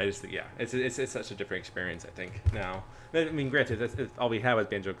 I just think, it's such a different experience, I think, now. I mean, granted, that's all we have is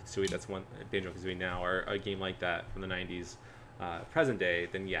Banjo-Kazooie. That's one Banjo-Kazooie now, or a game like that from the 90s, present day,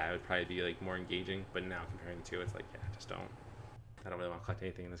 then it would probably be like more engaging. But now comparing the two, it's like, I don't really want to collect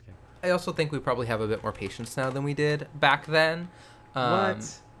anything in this game. I also think we probably have a bit more patience now than we did back then. What?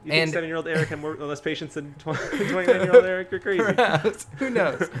 You think 7-year-old Eric had less patience than 29-year-old Eric? You're crazy. Who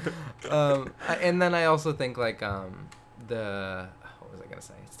knows? And then I also think, like, what was I going to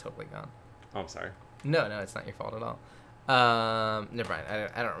say? It's totally gone. Oh, I'm sorry. No, it's not your fault at all. Never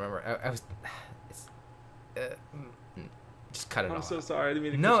mind. I don't remember. I was... just cut it off. I'm so sorry. I didn't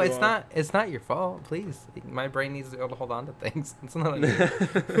mean to No, cut you it's off. not. It's not your fault. Please, my brain needs to be able to hold on to things. It's not on you.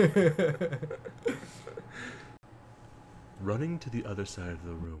 Running to the other side of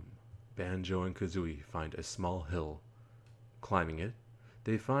the room, Banjo and Kazooie find a small hill. Climbing it,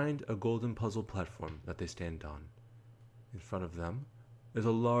 they find a golden puzzle platform that they stand on. In front of them is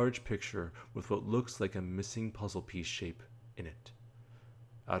a large picture with what looks like a missing puzzle piece shape in it.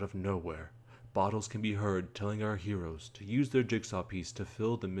 Out of nowhere, Bottles can be heard telling our heroes to use their jigsaw piece to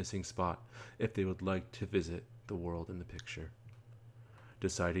fill the missing spot if they would like to visit the world in the picture.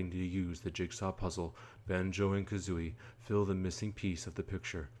 Deciding to use the jigsaw puzzle, Banjo and Kazooie fill the missing piece of the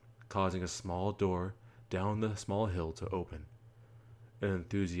picture, causing a small door down the small hill to open. An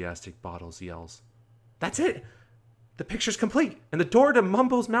enthusiastic Bottles yells, "That's it! The picture's complete, and the door to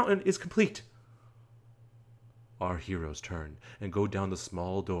Mumbo's Mountain is complete!" Our heroes turn and go down the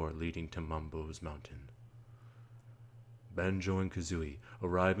small door leading to Mumbo's Mountain. Banjo and Kazooie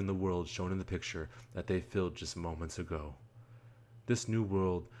arrive in the world shown in the picture that they filled just moments ago. This new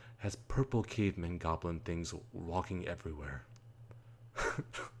world has purple caveman goblin things walking everywhere.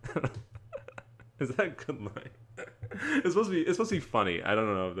 Is that a good line? It's supposed to be funny. I don't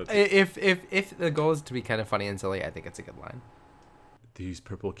know if that's... If the goal is to be kind of funny and silly, I think it's a good line. These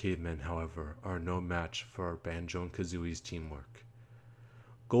purple cavemen, however, are no match for our Banjo and Kazooie's teamwork.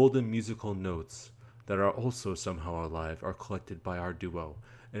 Golden musical notes that are also somehow alive are collected by our duo,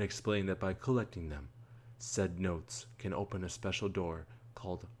 and explain that by collecting them, said notes can open a special door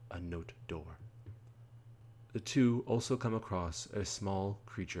called a note door. The two also come across a small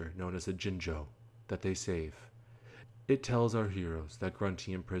creature known as a Jinjo that they save. It tells our heroes that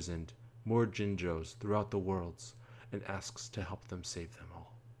Grunty imprisoned more Jinjos throughout the worlds and asks to help them save them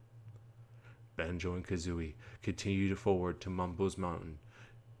all. Banjo and Kazooie continue forward to Mumbo's Mountain,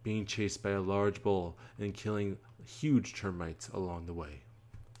 being chased by a large bull and killing huge termites along the way.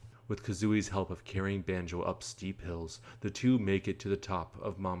 With Kazooie's help of carrying Banjo up steep hills, the two make it to the top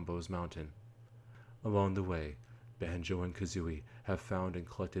of Mumbo's Mountain. Along the way, Banjo and Kazooie have found and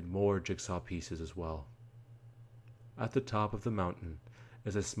collected more jigsaw pieces as well. At the top of the mountain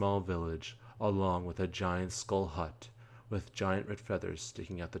is a small village, along with a giant skull hut with giant red feathers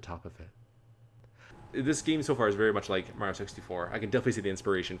sticking out the top of it. This game so far is very much like Mario 64. I can definitely see the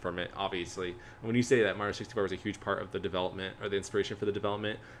inspiration from it, obviously. When you say that Mario 64 was a huge part of the development, or the inspiration for the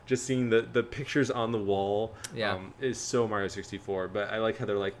development, just seeing the pictures on the wall is so Mario 64. But I like how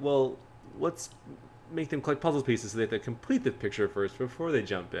they're like, well, let's make them collect puzzle pieces so they have to complete the picture first before they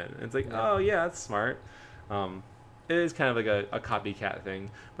jump in. And it's like, oh yeah, that's smart. It is kind of like a copycat thing,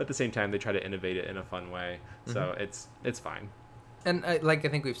 but at the same time, they try to innovate it in a fun way. So it's fine. And I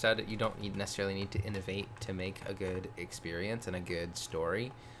think we've said it, you don't necessarily need to innovate to make a good experience and a good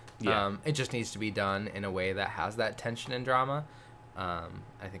story. Yeah. It just needs to be done in a way that has that tension and drama. I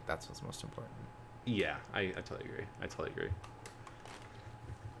think that's what's most important. Yeah, I totally agree.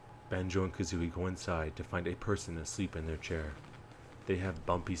 Banjo and Kazooie go inside to find a person asleep in their chair. They have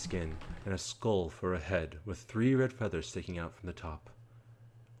bumpy skin and a skull for a head with 3 red feathers sticking out from the top.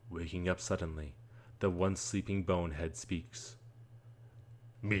 Waking up suddenly, the once sleeping bonehead speaks.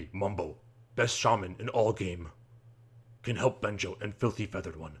 Me, Mumbo, best shaman in all game. Can help Banjo and Filthy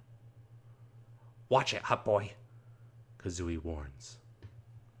Feathered One. Watch it, Hut Boy, Kazooie warns.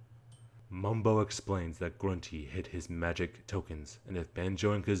 Mumbo explains that Grunty hid his magic tokens, and if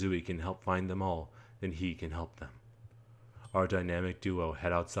Banjo and Kazooie can help find them all, then he can help them. Our dynamic duo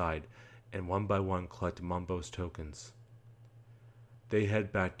head outside, and one by one collect Mumbo's tokens. They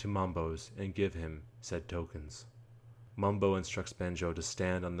head back to Mumbo's and give him said tokens. Mumbo instructs Banjo to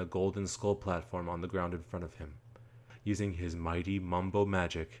stand on the golden skull platform on the ground in front of him. Using his mighty Mumbo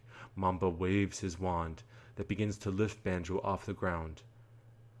magic, Mumbo waves his wand that begins to lift Banjo off the ground.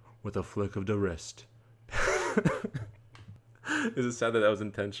 With a flick of the wrist. Is it sad that was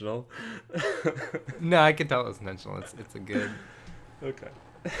intentional? No, I can tell it was intentional. It's a good... Okay.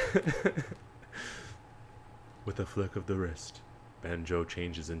 With a flick of the wrist, Banjo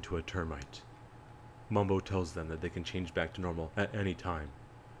changes into a termite. Mumbo tells them that they can change back to normal at any time.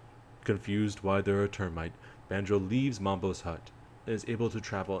 Confused why they're a termite, Banjo leaves Mumbo's hut and is able to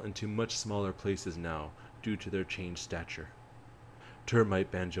travel into much smaller places now due to their changed stature. Termite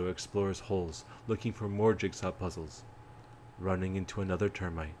Banjo explores holes looking for more jigsaw puzzles. Running into another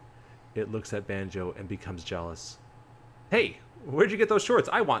termite, it looks at Banjo and becomes jealous. Hey, where'd you get those shorts?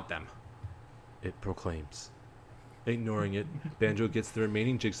 I want them, it proclaims. Ignoring it, Banjo gets the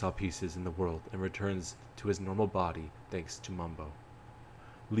remaining jigsaw pieces in the world and returns to his normal body thanks to Mumbo.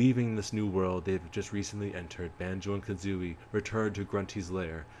 Leaving this new world they've just recently entered, Banjo and Kazooie return to Grunty's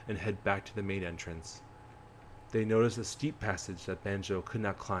lair and head back to the main entrance. They notice a steep passage that Banjo could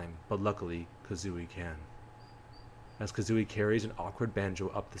not climb, but luckily Kazooie can. As Kazooie carries an awkward Banjo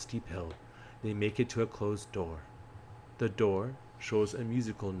up the steep hill, they make it to a closed door. The door shows a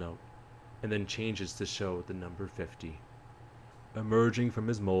musical note, and then changes to show the number 50. Emerging from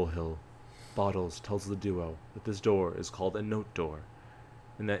his molehill, Bottles tells the duo that this door is called a note door,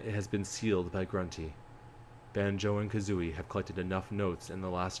 and that it has been sealed by Grunty. Banjo and Kazooie have collected enough notes in the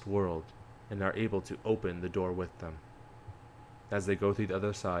last world, and are able to open the door with them. As they go through the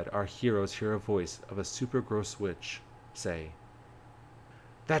other side, our heroes hear a voice of a super gross witch say,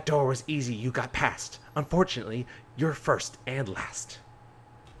 "That door was easy, you got past. Unfortunately, you're first and last."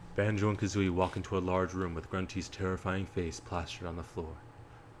 Banjo and Kazooie walk into a large room with Grunty's terrifying face plastered on the floor.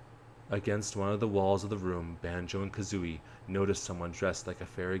 Against one of the walls of the room, Banjo and Kazooie notice someone dressed like a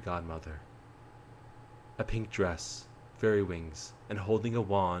fairy godmother. A pink dress, fairy wings, and holding a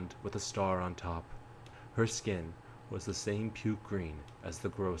wand with a star on top. Her skin was the same puke green as the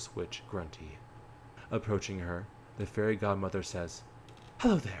gross witch Grunty. Approaching her, the fairy godmother says,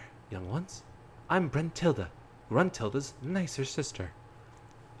 "Hello there, young ones. I'm Brentilda, Gruntilda's nicer sister.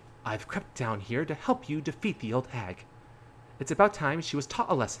 I've crept down here to help you defeat the old hag. It's about time she was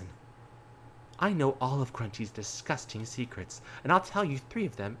taught a lesson. I know all of Grunty's disgusting secrets, and I'll tell you 3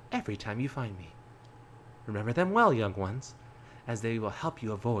 of them every time you find me. Remember them well, young ones, as they will help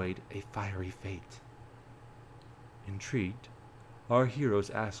you avoid a fiery fate." Intrigued, our heroes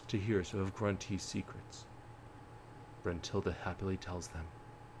ask to hear some of Grunty's secrets. Brentilda happily tells them.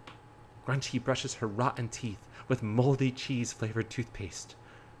 Grunty brushes her rotten teeth with moldy cheese-flavored toothpaste.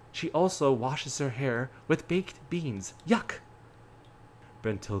 She also washes her hair with baked beans. Yuck!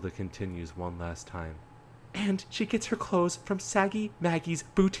 Brentilda continues one last time. And she gets her clothes from Saggy Maggie's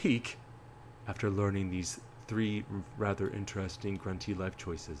boutique. After learning these 3 rather interesting Grunty life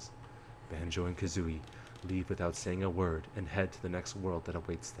choices, Banjo and Kazooie leave without saying a word and head to the next world that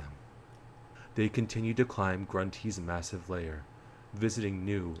awaits them. They continue to climb Grunty's massive lair, visiting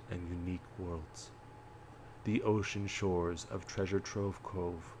new and unique worlds. The ocean shores of Treasure Trove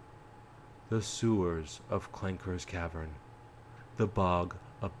Cove, the sewers of Clanker's Cavern, the bog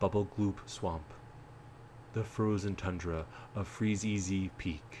of Bubble Gloop Swamp, the frozen tundra of Freeze-Easy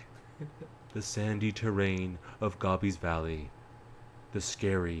Peak, the sandy terrain of Gobby's Valley, the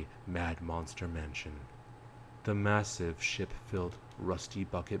scary Mad Monster Mansion, the massive ship-filled Rusty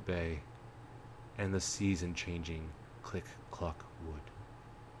Bucket Bay, and the season-changing Click-Clock Wood.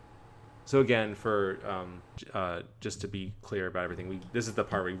 So again, for just to be clear about everything, this is the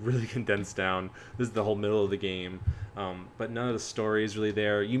part we really condensed down. This is the whole middle of the game, but none of the story is really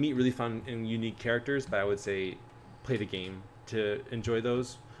there. You meet really fun and unique characters, but I would say play the game to enjoy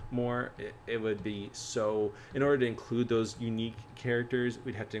those more. It would be so, in order to include those unique characters,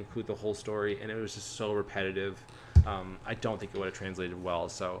 we'd have to include the whole story, and it was just so repetitive. I don't think it would have translated well,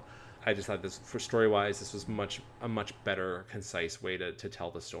 so I just thought this, for story-wise, this was a much better, concise way to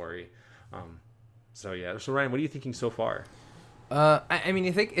tell the story. So Ryan, what are you thinking so far? I mean,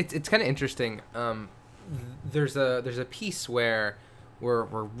 I think it's kind of interesting. There's a piece where we're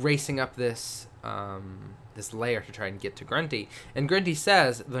racing up this layer to try and get to Grunty, and Grunty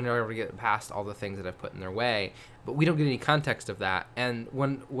says they're never able to get past all the things that I've put in their way, but we don't get any context of that. And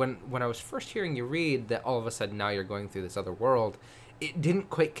when I was first hearing you read that all of a sudden now you're going through this other world, it didn't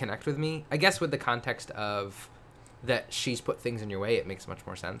quite connect with me. I guess with the context of that she's put things in your way, it makes much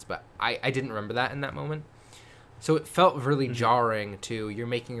more sense, but I didn't remember that in that moment. So it felt really jarring to, you're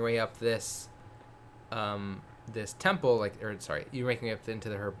making your way up this this temple, you're making it up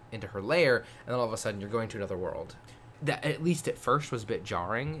into her lair, and then all of a sudden you're going to another world. That, at least at first, was a bit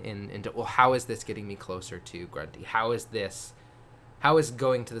jarring into, well, how is this getting me closer to Grunty? How is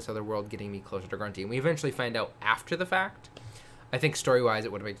going to this other world getting me closer to Grunty? And we eventually find out after the fact. I think story-wise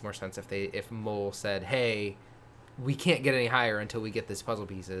it would have made more sense if Mole said, hey, we can't get any higher until we get these puzzle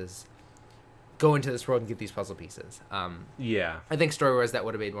pieces. Go into this world and get these puzzle pieces. Yeah. I think story-wise that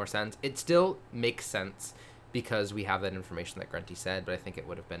would have made more sense. It still makes sense because we have that information that Grunty said, but I think it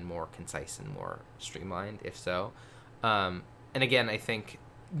would have been more concise and more streamlined if so. And again, I think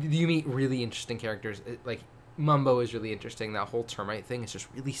you meet really interesting characters. Like, Mumbo is really interesting. That whole termite thing is just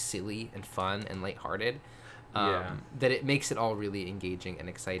really silly and fun and lighthearted. That it makes it all really engaging and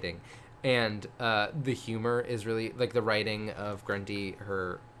exciting. And the humor is really, like, the writing of Grunty,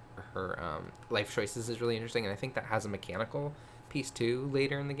 her life choices is really interesting, and I think that has a mechanical piece too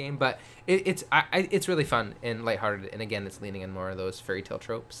later in the game. But it's really fun and lighthearted, and again, it's leaning in more of those fairy tale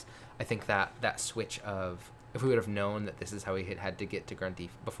tropes. I think that switch of, if we would have known that this is how we had to get to Grunty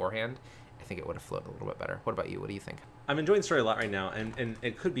beforehand, I think it would have flowed a little bit better. What about you? What do you think? I'm enjoying the story a lot right now, and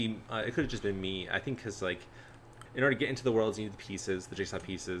it could have just been me. I think because, like, in order to get into the worlds, you need the pieces, the jigsaw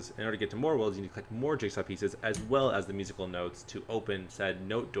pieces. In order to get to more worlds, you need to collect more jigsaw pieces, as well as the musical notes to open said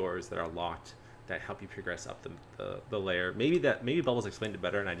note doors that are locked that help you progress up the layer. Maybe Bubbles explained it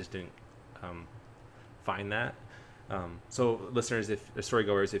better, and I just didn't find that. So, listeners,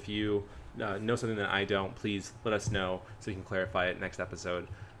 storygoers, if you know something that I don't, please let us know so we can clarify it next episode.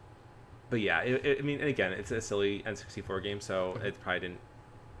 But yeah, I mean, and again, it's a silly N64 game, so it probably didn't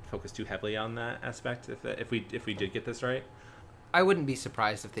focus too heavily on that aspect if we did get this right. I wouldn't be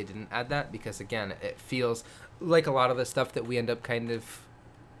surprised if they didn't add that, because again, it feels like a lot of the stuff that we end up kind of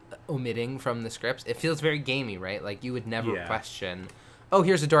omitting from the scripts, it feels very gamey, right? Like, you would never question, oh,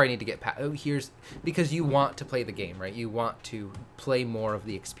 here's a door I need to get past. Oh, because you want to play the game, right? You want to play more of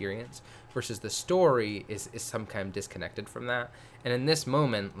the experience, versus the story is some kind of disconnected from that. And in this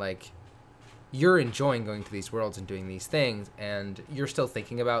moment, like, you're enjoying going to these worlds and doing these things, and you're still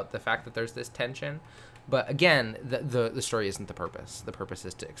thinking about the fact that there's this tension. But again, the story isn't the purpose. The purpose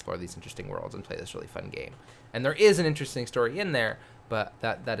is to explore these interesting worlds and play this really fun game. And there is an interesting story in there, but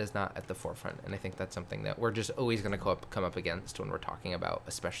that is not at the forefront. And I think that's something that we're just always going to come up against when we're talking about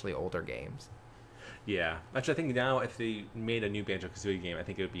especially older games. Yeah, actually, I think now if they made a new Banjo-Kazooie game, I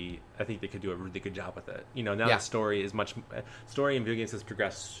think they could do a really good job with it. Now the story in video games has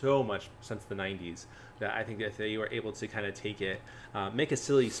progressed so much since the '90s that I think that if they were able to kind of take it, make a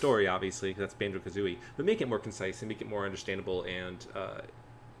silly story, obviously, because that's Banjo-Kazooie, but make it more concise and make it more understandable and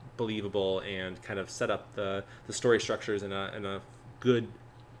believable, and kind of set up the story structures in a good,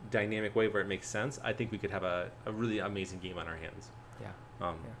 dynamic way where it makes sense, I think we could have a really amazing game on our hands.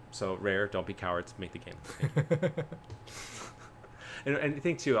 So Rare, don't be cowards, make the game. And I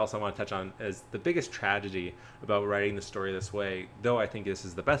think too, also I want to touch on is the biggest tragedy about writing the story this way, though I think this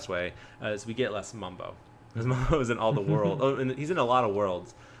is the best way, is we get less Mumbo. Because Mumbo is in all the world, and he's in a lot of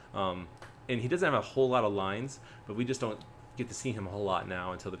worlds, and he doesn't have a whole lot of lines, but we just don't get to see him a whole lot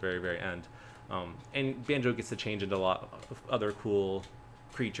now until the very, very end. And Banjo gets to change into a lot of other cool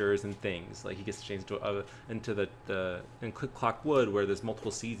creatures and things. Like he gets to change into the in Click Clock Wood, where there's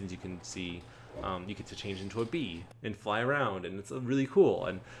multiple seasons you can see. You get to change into a bee and fly around, and it's really cool.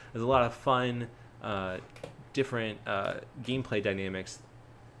 And there's a lot of fun, different gameplay dynamics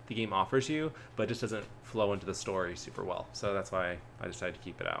the game offers you, but it just doesn't flow into the story super well. So that's why I decided to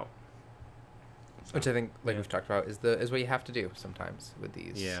keep it out. So, which I think, like we've talked about, is what you have to do sometimes with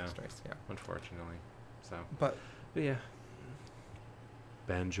these stories. Yeah, unfortunately. So, but yeah.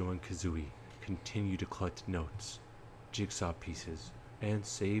 Banjo and Kazooie continue to collect notes, jigsaw pieces, and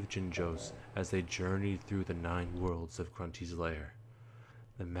save Jinjos as they journey through the 9 worlds of Grunty's lair.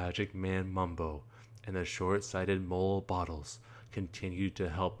 The Magic Man Mumbo and the short-sighted mole Bottles continue to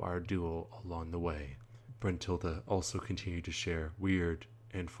help our duo along the way. Brentilda also continued to share weird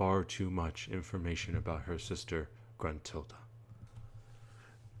and far too much information about her sister, Gruntilda.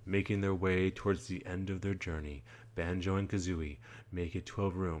 Making their way towards the end of their journey, Banjo and Kazooie make it to a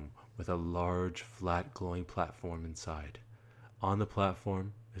room with a large, flat, glowing platform inside. On the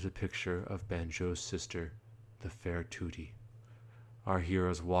platform is a picture of Banjo's sister, the fair Tooty. Our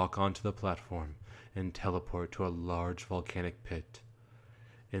heroes walk onto the platform and teleport to a large volcanic pit.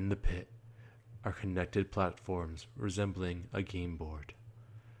 In the pit are connected platforms resembling a game board.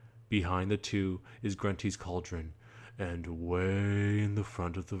 Behind the two is Grunty's cauldron, and way in the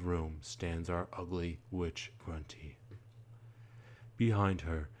front of the room stands our ugly witch Grunty. Behind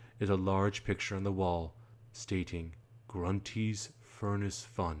her is a large picture on the wall stating Grunty's Furnace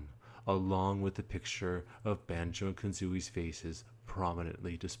Fun, along with the picture of Banjo and Kazooie's faces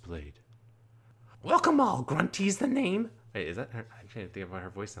prominently displayed. Welcome all, Grunty's the name. Wait, is that her? I can't think of what her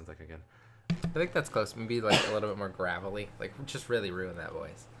voice sounds like again. I think that's close. Maybe like a little bit more gravelly. Like just really ruin that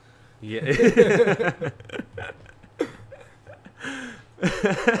voice. Yeah.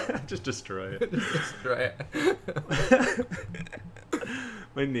 Just destroy it. Destroy it.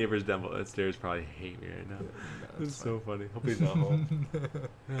 My neighbors downstairs probably hate me right now. It's so funny. Hope he's not home.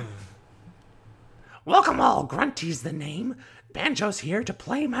 Welcome all, Grunty's the name. Banjo's here to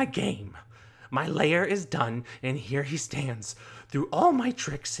play my game. My lair is done, and here he stands, through all my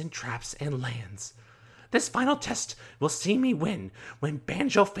tricks and traps and lands. This final test will see me win. When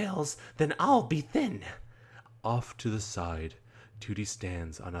Banjo fails, then I'll be thin. Off to the side, Tooty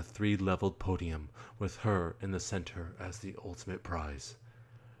stands on a 3-leveled podium with her in the center as the ultimate prize.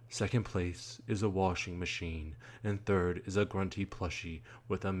 Second place is a washing machine, and third is a Grunty plushie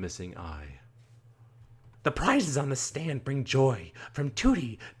with a missing eye. The prizes on the stand bring joy, from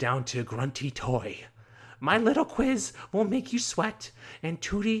Tooty down to Grunty Toy. My little quiz will make you sweat, and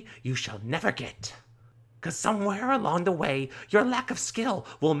Tooty you shall never get. 'Cause somewhere along the way, your lack of skill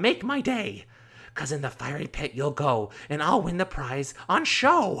will make my day. 'Cause in the fiery pit you'll go, and I'll win the prize on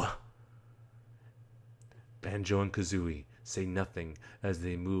show. Banjo and Kazooie say nothing as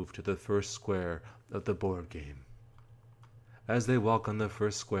they move to the first square of the board game. As they walk on the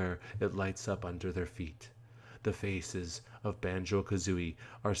first square, it lights up under their feet. The faces of Banjo and Kazooie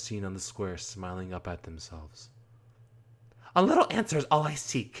are seen on the square smiling up at themselves. A little answer's all I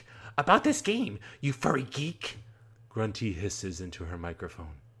seek. About this game, you furry geek. Grunty hisses into her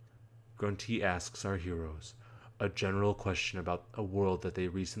microphone. Grunty asks our heroes a general question about a world that they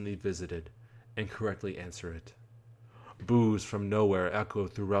recently visited and correctly answer it. Boos from nowhere echo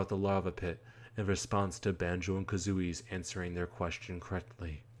throughout the lava pit in response to Banjo and Kazooie's answering their question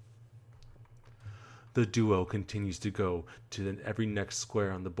correctly. The duo continues to go to every next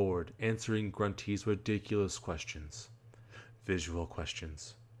square on the board, answering Grunty's ridiculous questions. Visual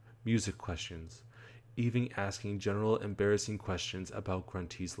questions, music questions, even asking general embarrassing questions about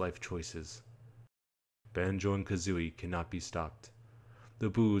Grunty's life choices. Banjo and Kazooie cannot be stopped. The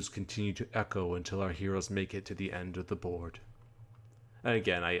boos continue to echo until our heroes make it to the end of the board. And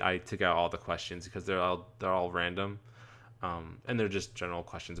again, I took out all the questions because they're all random. And they're just general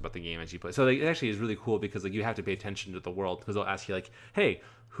questions about the game as you play. So like, it actually is really cool because like you have to pay attention to the world because they'll ask you like, hey,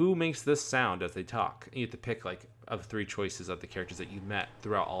 who makes this sound as they talk? And you have to pick like of 3 choices of the characters that you met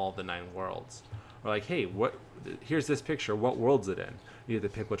throughout all of the 9 worlds. Or like, hey, here's this picture. What world's it in? You have to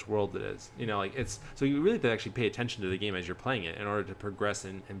pick which world it is. You know, like it's so you really have to actually pay attention to the game as you're playing it in order to progress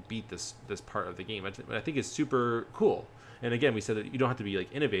and beat this part of the game. I think it's super cool. And again, we said that you don't have to be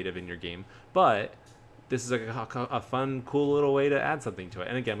like innovative in your game, but this is like a fun, cool little way to add something to it.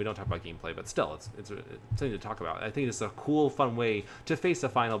 And again, we don't talk about gameplay, but still, it's something to talk about. I think it's a cool, fun way to face a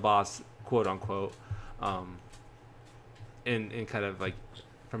final boss, quote unquote, and kind of like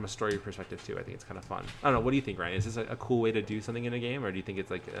from a story perspective too. I think it's kind of fun. I don't know. What do you think, Ryan? Is this a cool way to do something in a game, or do you think it's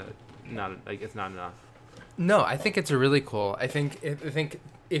like it's not enough? No, I think it's a really cool. I think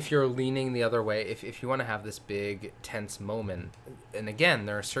if you're leaning the other way, if you want to have this big tense moment, and again,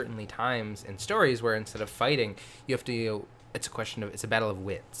 there are certainly times in stories where instead of fighting, you have to. It's a battle of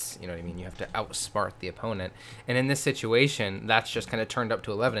wits. You know what I mean? You have to outsmart the opponent. And in this situation, that's just kind of turned up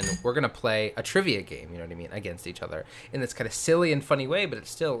to 11. And we're going to play a trivia game, you know what I mean, against each other in this kind of silly and funny way, but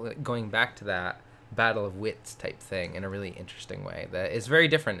it's still going back to that battle of wits type thing in a really interesting way that is very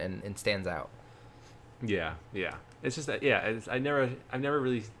different and stands out. Yeah. It's just that, I've never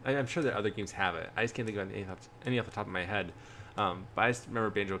really, I'm sure that other games have it. I just can't think of any off the top of my head. But I just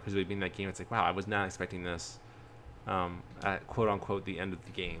remember Banjo-Kazooie being that game. It's like, wow, I was not expecting this. At quote unquote the end of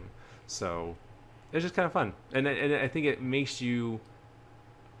the game, so it's just kind of fun, and I think it makes you,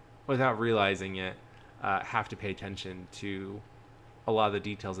 without realizing it, have to pay attention to a lot of the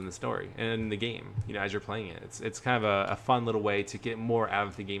details in the story and in the game. You know, as you're playing it, it's kind of a fun little way to get more out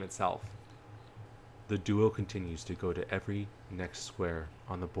of the game itself. The duo continues to go to every next square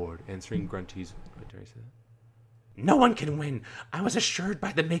on the board, answering Grunty's. Did I say that? No one can win. I was assured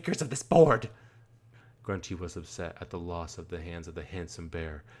by the makers of this board. Grunty was upset at the loss of the hands of the handsome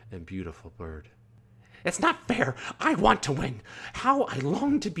bear and beautiful bird. It's not fair. I want to win. How I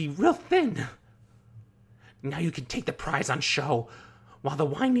long to be real thin. Now you can take the prize on show. While the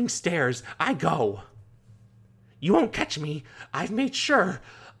winding stairs, I go. You won't catch me. I've made sure.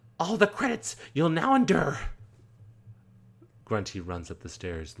 All the credits you'll now endure. Grunty runs up the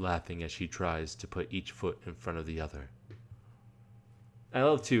stairs, laughing as she tries to put each foot in front of the other. I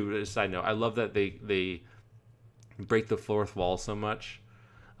love too. A side note, I love that they break the fourth wall so much.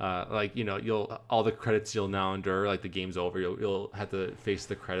 Like, you know, all the credits you'll now endure. Like the game's over, you'll have to face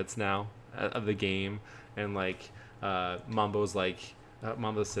the credits now of the game. And like Mambo's like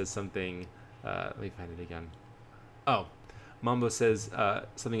Mambo says something. Let me find it again. Oh, Mambo says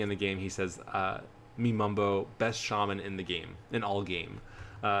something in the game. He says, "Me Mambo, best shaman in the game, in all game."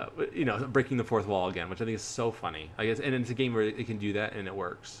 You know, breaking the fourth wall again, which I think is so funny. I guess, and it's a game where it can do that and it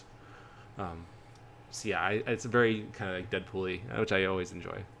works. So yeah, it's a very kind of like Deadpool-y, which I always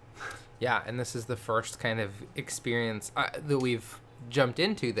enjoy. Yeah, and this is the first kind of experience that we've jumped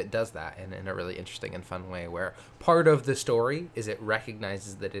into that does that in a really interesting and fun way, where part of the story is it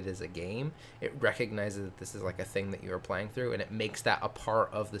recognizes that it is a game. It recognizes that this is like a thing that you are playing through, and it makes that a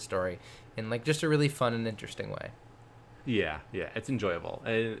part of the story in like just a really fun and interesting way. Yeah, it's enjoyable.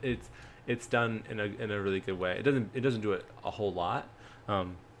 It's done in a really good way. It doesn't do it a whole lot,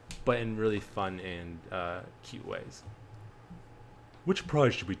 but in really fun and cute ways. Which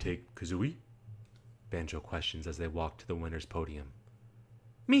prize should we take, Kazooie? Banjo questions as they walk to the winner's podium.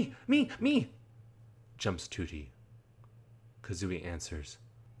 Me! Jumps Tooty. Kazooie answers.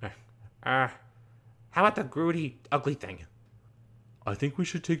 How about the Groody ugly thing? I think we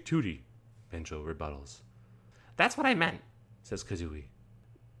should take Tooty. Banjo rebuttals. That's what I meant, says Kazooie.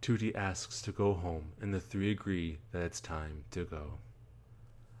 Tooty asks to go home, and the 3 agree that it's time to go.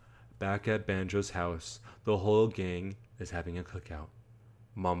 Back at Banjo's house, the whole gang is having a cookout.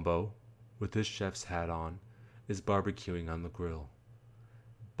 Mumbo, with his chef's hat on, is barbecuing on the grill.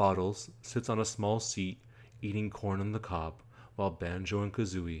 Bottles sits on a small seat, eating corn on the cob, while Banjo and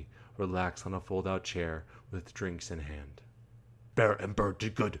Kazooie relax on a fold-out chair with drinks in hand. Bear and Bird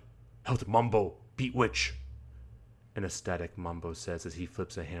did good. Helped Mumbo beat Witch. An ecstatic Mumbo says as he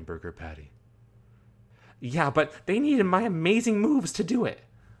flips a hamburger patty. Yeah, but they needed my amazing moves to do it,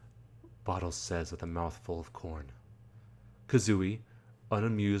 Bottles says with a mouthful of corn. Kazooie,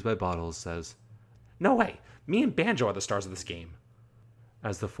 unamused by Bottles, says, No way, me and Banjo are the stars of this game.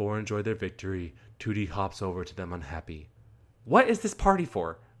 As the 4 enjoy their victory, Tooty hops over to them unhappy. What is this party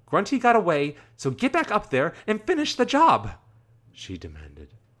for? Grunty got away, so get back up there and finish the job, she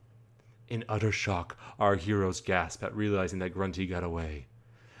demanded. In utter shock, our heroes gasp at realizing that Grunty got away.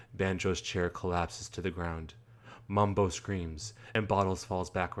 Banjo's chair collapses to the ground. Mumbo screams, and Bottles falls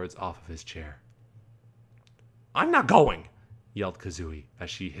backwards off of his chair. I'm not going, yelled Kazooie as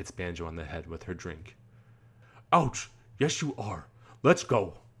she hits Banjo on the head with her drink. Ouch! Yes, you are. Let's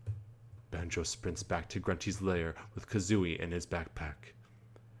go. Banjo sprints back to Grunty's lair with Kazooie in his backpack.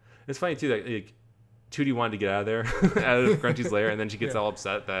 It's funny, too, that Tootie wanted to get out of there, out of Grunty's lair, and then she gets all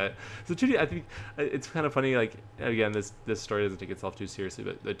upset that... So Tootie, I think it's kind of funny, like, again, this story doesn't take itself too seriously,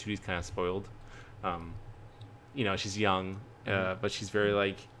 but Tootie's kind of spoiled. She's young, but she's very,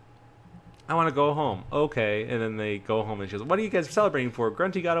 like, I want to go home. Okay. And then they go home and she goes, what are you guys celebrating for?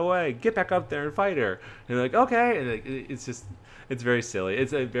 Grunty got away. Get back up there and fight her. And they're like, okay. And it's very silly.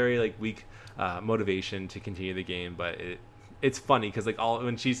 It's a very, like, weak motivation to continue the game, but it's funny because, like,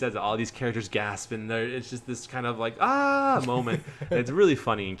 when she says it, all these characters gasp and it's just this kind of like moment. And it's really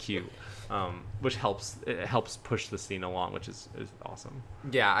funny and cute, which helps push the scene along, which is awesome.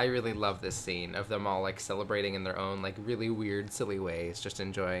 Yeah, I really love this scene of them all, like, celebrating in their own, like, really weird, silly ways, just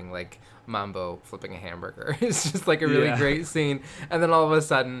enjoying, like, Mambo flipping a hamburger. It's just, like, a really great scene. And then all of a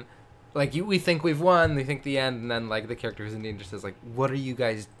sudden, like, we think we've won, we think the end, and then, like, the character who's in danger says, like, what are you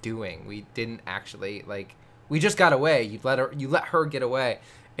guys doing? We didn't actually, like, we just got away. You let her get away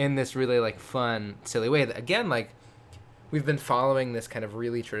in this really, like, fun, silly way. That, again, like, we've been following this kind of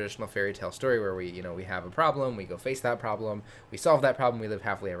really traditional fairy tale story where we have a problem, we go face that problem, we solve that problem, we live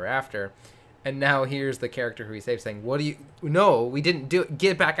happily ever after. And now here's the character who he saves saying, no, we didn't do it.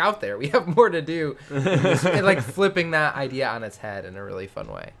 Get back out there. We have more to do. And, like, flipping that idea on its head in a really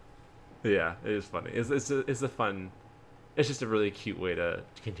fun way. Yeah, it is funny. It's just a really cute way to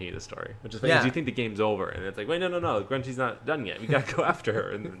continue the story. Which is funny because you think the game's over, and it's like, wait, no, Grunty's not done yet. We gotta go after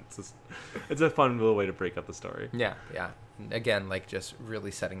her. And it's a fun little way to break up the story. Yeah. Again, like, just really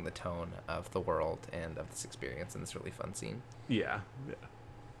setting the tone of the world and of this experience in this really fun scene. Yeah.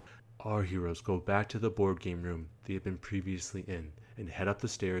 Our heroes go back to the board game room they had been previously in and head up the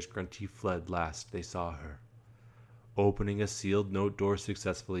stairs Grunty fled last they saw her. Opening a sealed note door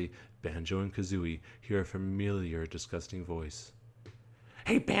successfully, Banjo and Kazooie hear a familiar, disgusting voice.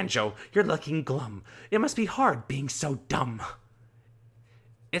 Hey, Banjo, you're looking glum. It must be hard being so dumb.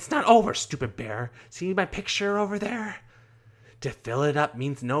 It's not over, stupid bear. See my picture over there? To fill it up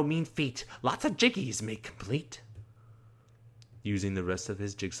means no mean feat. Lots of jiggies make complete. Using the rest of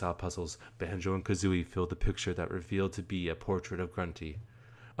his jigsaw puzzles, Banjo and Kazooie fill the picture that revealed to be a portrait of Grunty.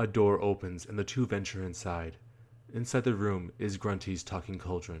 A door opens and the two venture inside. Inside the room is Grunty's talking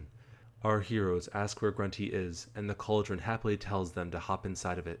cauldron. Our heroes ask where Grunty is, and the cauldron happily tells them to hop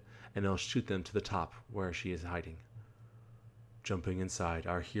inside of it, and it'll shoot them to the top where she is hiding. Jumping inside,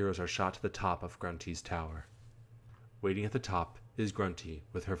 our heroes are shot to the top of Grunty's tower. Waiting at the top is Grunty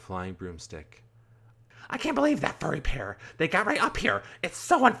with her flying broomstick. I can't believe that furry pair. They got right up here. It's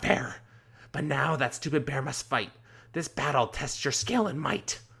so unfair. But now that stupid bear must fight. This battle tests your skill and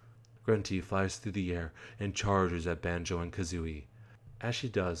might. Grunty flies through the air and charges at Banjo and Kazooie. As she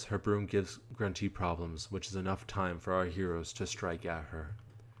does, her broom gives Grunty problems, which is enough time for our heroes to strike at her.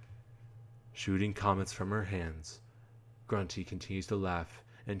 Shooting comets from her hands, Grunty continues to laugh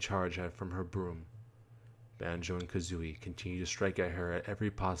and charge at from her broom. Banjo and Kazooie continue to strike at her at every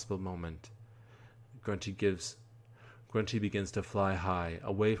possible moment. Grunty begins to fly high,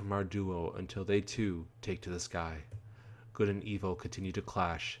 away from our duo until they too take to the sky. Good and evil continue to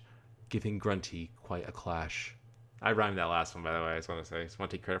clash, giving Grunty quite a clash. I rhymed that last one, by the way. I just want to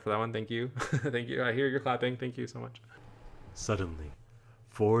take credit for that one. Thank you. Thank you. I hear you're clapping. Thank you so much. Suddenly,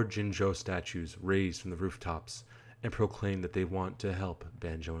 4 Jinjo statues raise from the rooftops and proclaim that they want to help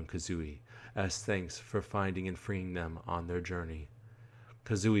Banjo and Kazooie as thanks for finding and freeing them on their journey.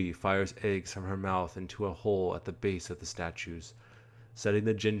 Kazooie fires eggs from her mouth into a hole at the base of the statues, setting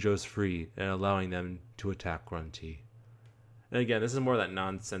the Jinjos free and allowing them to attack Grunty. And again, this is more of that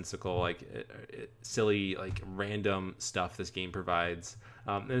nonsensical, like, silly, like, random stuff this game provides.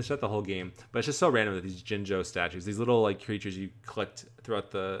 And it's not the whole game, but it's just so random that these Jinjo statues, these little, like, creatures you collect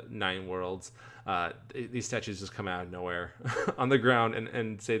throughout the 9 worlds, these statues just come out of nowhere on the ground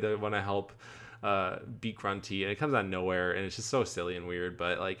and say they want to help beat Grunty, and it comes out of nowhere, and it's just so silly and weird,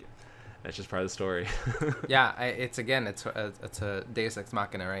 but, like, that's just part of the story. Yeah, it's a Deus Ex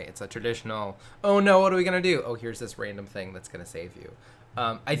Machina, right? It's a traditional, oh no, what are we going to do? Oh, here's this random thing that's going to save you.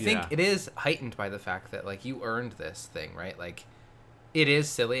 I think it is heightened by the fact that, like, you earned this thing, right? Like, it is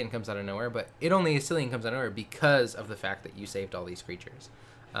silly and comes out of nowhere, but it only is silly and comes out of nowhere because of the fact that you saved all these creatures.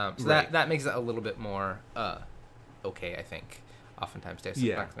 So right. that makes it a little bit more okay, I think. Oftentimes Deus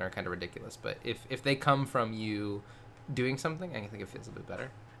Ex Machina are kind of ridiculous, but if they come from you doing something, I think it feels a bit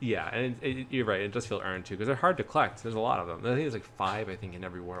better. Yeah, and you're right. It does feel earned too because they're hard to collect. There's a lot of them. I think there's like 5. In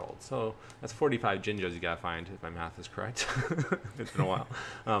every world. So that's 45 Jinjos you gotta find if my math is correct. It's been a while.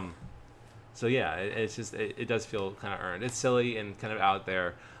 So yeah, it's just it does feel kind of earned. It's silly and kind of out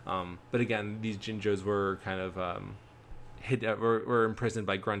there, but again, these Jinjos were kind of were imprisoned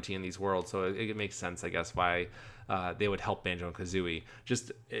by Grunty in these worlds, so it makes sense, I guess, why they would help Banjo and Kazooie.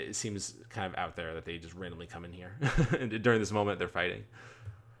 Just it seems kind of out there that they just randomly come in here and during this moment they're fighting.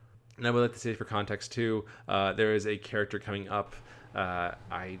 And I would like to say for context too, there is a character coming up.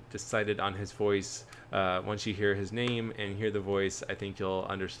 I decided on his voice. Once you hear his name and hear the voice, I think you'll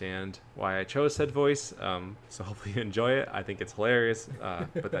understand why I chose said voice. So hopefully you enjoy it. I think it's hilarious,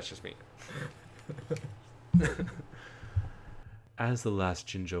 but that's just me. As the last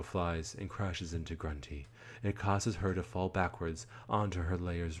Jinjo flies and crashes into Grunty, it causes her to fall backwards onto her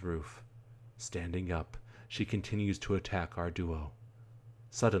layer's roof. Standing up, she continues to attack our duo.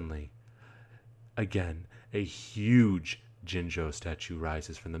 Suddenly, again, a huge Jinjo statue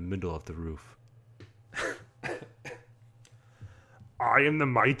rises from the middle of the roof. I am the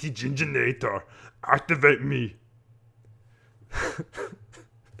mighty Jinjonator. Activate me.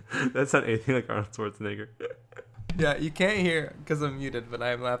 That's not anything like Arnold Schwarzenegger. Yeah, you can't hear because I'm muted, but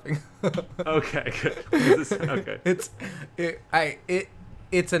I'm laughing. Okay, good. Okay.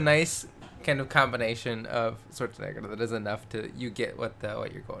 It's a nice kind of combination of Schwarzenegger that is enough to you get what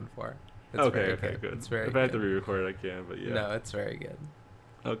you're going for. It's Okay, good. It's very if good. I have to re-record it, I can, but yeah. No, it's very good.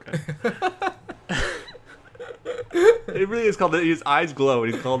 Okay. It really is called, his eyes glow,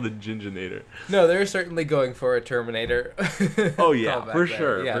 and he's called the Jinjonator. No, they're certainly going for a Terminator. Oh, yeah, for there.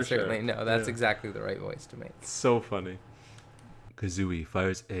 sure. Yeah, for certainly. Sure. No, that's exactly the right voice to make. So funny. Kazooie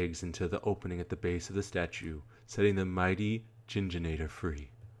fires eggs into the opening at the base of the statue, setting the mighty Jinjonator free.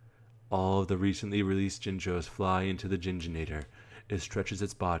 All of the recently released Jinjos fly into the Jinjonator. It stretches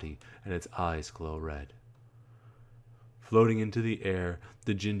its body, and its eyes glow red. Floating into the air,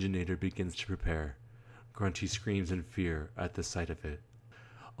 the Jinjonator begins to prepare. Grunty screams in fear at the sight of it.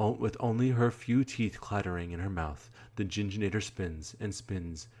 With only her few teeth clattering in her mouth, the Jinjonator spins and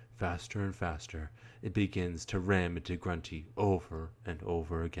spins faster and faster. It begins to ram into Grunty over and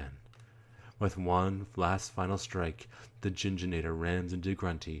over again. With one last final strike, the Jinjonator rams into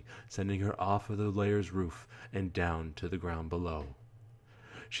Grunty, sending her off of the layer's roof and down to the ground below.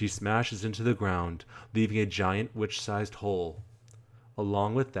 She smashes into the ground, leaving a giant witch-sized hole.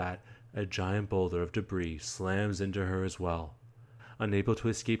 Along with that, a giant boulder of debris slams into her as well. Unable to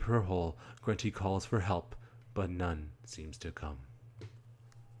escape her hole, Grunty calls for help, but none seems to come.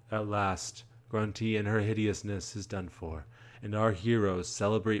 At last, Grunty and her hideousness is done for, and our heroes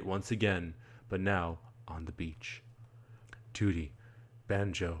celebrate once again, but now on the beach. Tooty,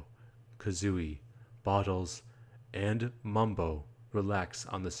 Banjo, Kazooie, Bottles, and Mumbo relax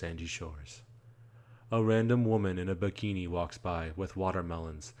on the sandy shores. A random woman in a bikini walks by with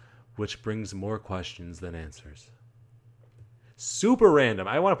watermelons, which brings more questions than answers. Super random.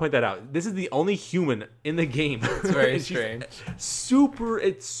 I want to point that out. This is the only human in the game. It's very strange. It's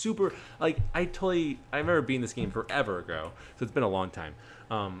super, like, I remember being this game forever ago, so it's been a long time.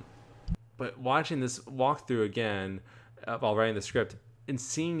 But watching this walkthrough again, while writing the script, and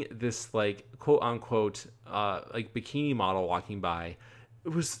seeing this, like, quote unquote, like, bikini model walking by, it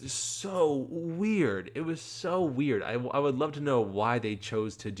was so weird. I would love to know why they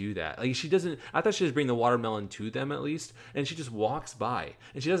chose to do that. Like, I thought she was bringing the watermelon to them at least, and she just walks by.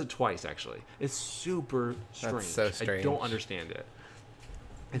 And she does it twice, actually. It's super strange. That's so strange. I don't understand it.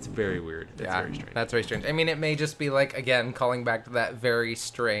 It's very weird. Very strange. That's very strange. I mean, it may just be like, again, calling back to that very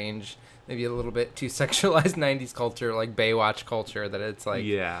strange, maybe a little bit too sexualized 90s culture, like Baywatch culture, that it's like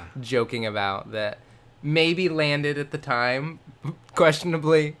joking about, that maybe landed at the time,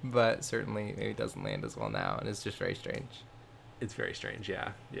 questionably, but certainly maybe doesn't land as well now, and it's just very strange. It's very strange,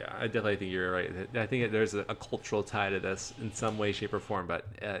 yeah. I definitely think you're right. I think there's a cultural tie to this in some way, shape, or form,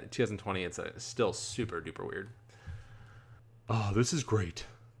 but 2020, it's still super duper weird. Oh, this is great.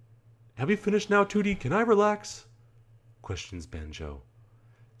 Have you finished now, Tooty? Can I relax? Questions Banjo.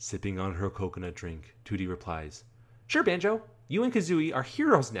 Sipping on her coconut drink, Tooty replies, Sure, Banjo. You and Kazooie are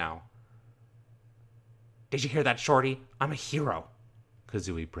heroes now. Did you hear that, Shorty? I'm a hero.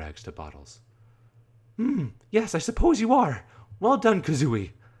 Kazooie brags to Bottles. Yes, I suppose you are. Well done,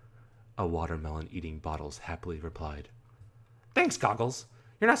 Kazooie. A watermelon-eating Bottles happily replied. Thanks, Goggles.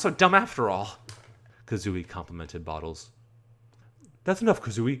 You're not so dumb after all. Kazooie complimented Bottles. That's enough,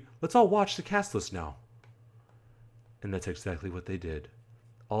 Kazooie. Let's all watch the cast list now. And that's exactly what they did.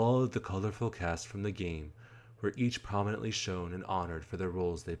 All of the colorful cast from the game were each prominently shown and honored for their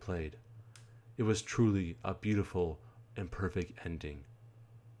roles they played. It was truly a beautiful and perfect ending.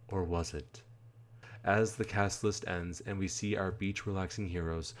 Or was it? As the cast list ends and we see our beach relaxing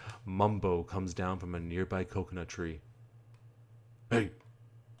heroes, Mumbo comes down from a nearby coconut tree. Hey,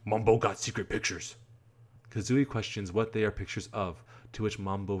 Mumbo got secret pictures. Kazooie questions what they are pictures of, to which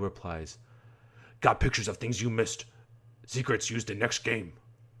Mumbo replies, Got pictures of things you missed. Secrets used in next game.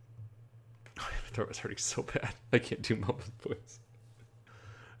 My throat was hurting so bad. I can't do Mumbo's voice.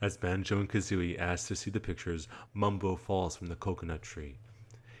 As Banjo and Kazooie ask to see the pictures, Mumbo falls from the coconut tree.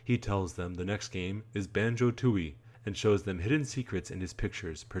 He tells them the next game is Banjo-Tooie and shows them hidden secrets in his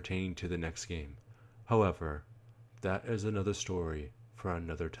pictures pertaining to the next game. However, that is another story for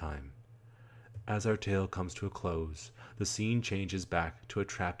another time. As our tale comes to a close, the scene changes back to a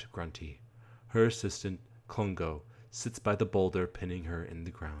trapped Grunty. Her assistant, Klungo, sits by the boulder pinning her in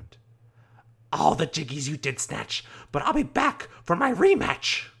the ground. All the jiggies you did snatch, but I'll be back for my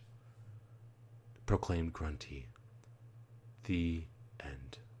rematch, proclaimed Grunty. The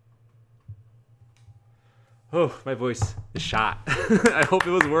end. Oh, my voice is shot. I hope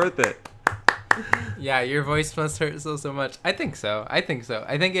it was worth it. Yeah, your voice must hurt so much. I think so. I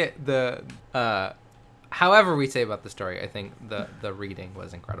think however we say about the story, I think the reading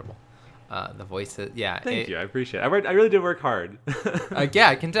was incredible. The voices, yeah. Thank you. I appreciate it. I really did work hard. Yeah,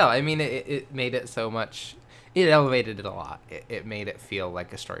 I can tell. I mean, it made it so much. It elevated it a lot. It made it feel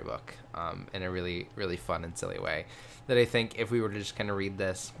like a storybook in a really, really fun and silly way. That I think if we were to just kind of read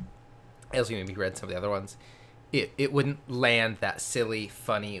this, as we maybe read some of the other ones, it wouldn't land that silly,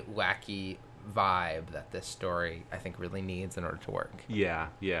 funny, wacky vibe that this story I think really needs in order to work. Yeah.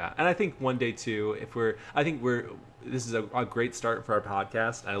 And I think one day too, this is a great start for our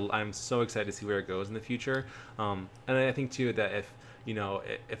podcast. I'm so excited to see where it goes in the future. And I think too that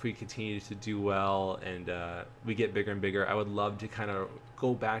if we continue to do well and we get bigger and bigger, I would love to kind of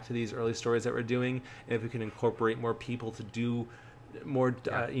go back to these early stories that we're doing, and if we can incorporate more people to do more,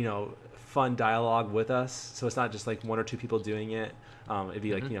 fun dialogue with us. So it's not just like one or two people doing it. It'd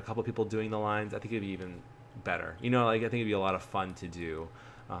be like a couple people doing the lines. I think it'd be even better. I think it'd be a lot of fun to do.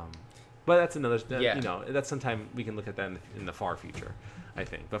 But that's another. That's sometime we can look at that in the far future, I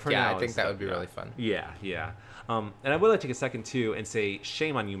think. But for now, I think that would be really fun. Yeah. And I would like to take a second too and say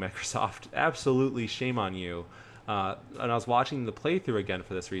shame on you, Microsoft. Absolutely shame on you. And I was watching the playthrough again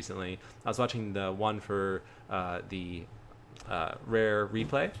for this recently. I was watching the one for the Rare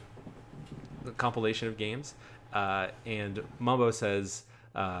Replay, the compilation of games, and Mumbo says,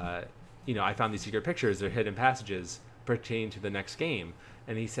 I found these secret pictures. They're hidden passages pertaining to the next game.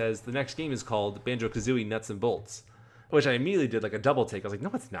 And he says the next game is called Banjo-Kazooie Nuts and Bolts, which I immediately did like a double take. I was like,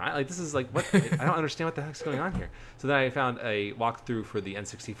 no, it's not. Like, this is like, what? I don't understand what the heck's going on here. So then I found a walkthrough for the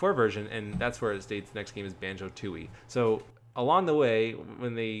N64 version, and that's where it states the next game is Banjo-Tooie. So along the way,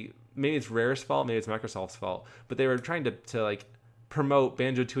 when maybe it's Rare's fault, maybe it's Microsoft's fault, but they were trying to like promote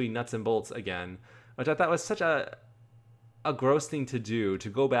Banjo-Tooie Nuts and Bolts again, which I thought was such a gross thing to do, to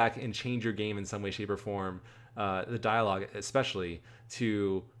go back and change your game in some way, shape, or form, the dialogue especially,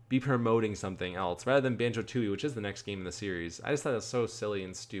 to be promoting something else rather than Banjo-Tooie, which is the next game in the series. I just thought it was so silly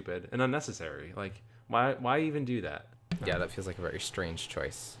and stupid and unnecessary. Like, why even do that? Yeah, that feels like a very strange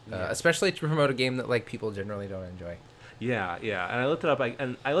choice, especially to promote a game that like people generally don't enjoy. Yeah, and I looked it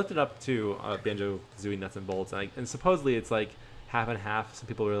up to Banjo-Kazooie Nuts and Bolts, and supposedly it's like half and half. Some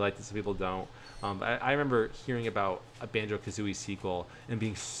people really like it, some people don't. I remember hearing about a Banjo-Kazooie sequel and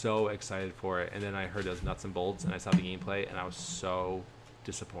being so excited for it, and then I heard it was Nuts and Bolts, and I saw the gameplay, and I was so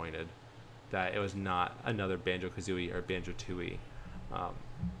disappointed that it was not another Banjo-Kazooie or Banjo-Tooie.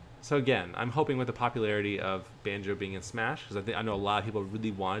 So again, I'm hoping with the popularity of Banjo being in Smash, because I know a lot of people really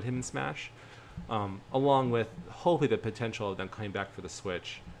wanted him in Smash, along with hopefully the potential of them coming back for the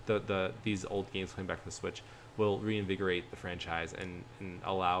Switch, these old games coming back for the Switch, will reinvigorate the franchise and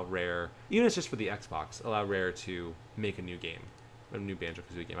allow Rare, even if it's just for the Xbox, allow Rare to make a new game, a new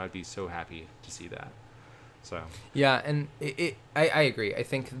Banjo-Kazooie game. I'd be so happy to see that. So yeah, and I agree. I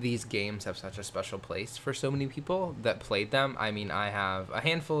think these games have such a special place for so many people that played them. I mean, I have a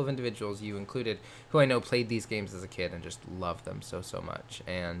handful of individuals, you included, who I know played these games as a kid and just loved them so much.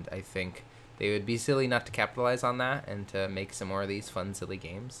 And I think they would be silly not to capitalize on that and to make some more of these fun, silly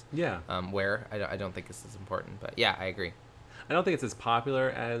games. Yeah. Where I don't think this is important, but yeah, I agree. I don't think it's as popular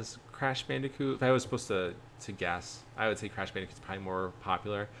as Crash Bandicoot. If I was supposed to guess, I would say Crash Bandicoot's probably more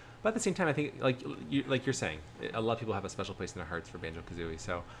popular. But at the same time, I think, like you're saying, a lot of people have a special place in their hearts for Banjo-Kazooie.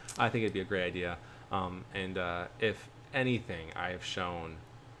 So I think it'd be a great idea. And if anything, I have shown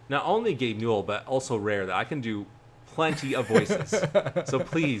not only Gabe Newell, but also Rare, that I can do plenty of voices. So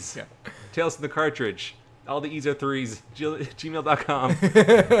please, Tales from the Cartridge, all the E's are threes, gmail.com.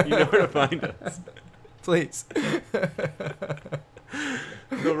 You know where to find us. Please.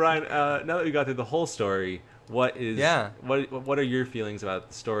 So Ryan, now that we got through the whole story, what are your feelings about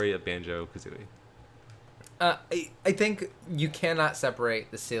the story of Banjo-Kazooie? I think you cannot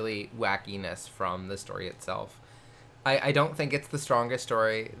separate the silly wackiness from the story itself. I don't think it's the strongest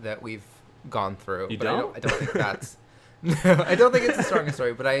story that we've gone through. You but don't? I don't think that's... No, I don't think it's the strongest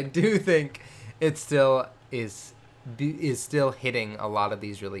story, but I do think it still is still hitting a lot of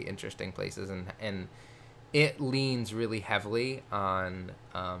these really interesting places, and it leans really heavily on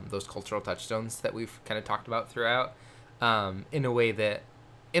those cultural touchstones that we've kind of talked about throughout, in a way that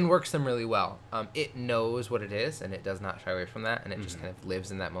it works them really well. It knows what it is, and it does not shy away from that, and it just kind of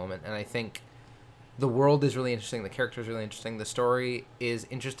lives in that moment. And I think the world is really interesting, the character is really interesting, the story is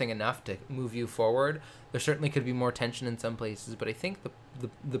interesting enough to move you forward. There certainly could be more tension in some places, but I think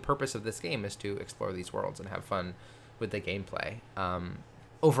the purpose of this game is to explore these worlds and have fun with the gameplay.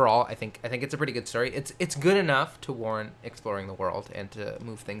 Overall, I think it's a pretty good story. It's good enough to warrant exploring the world and to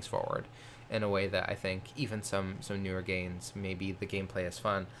move things forward in a way that I think even some newer games, maybe the gameplay is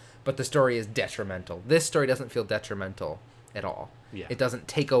fun, but the story is detrimental. This story doesn't feel detrimental at all. Yeah. It doesn't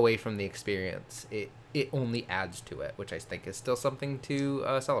take away from the experience. It only adds to it, which I think is still something to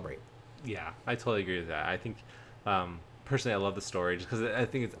celebrate. Yeah, I totally agree with that. I think, personally, I love the story just because I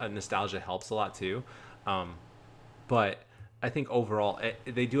think nostalgia helps a lot too. But I think overall,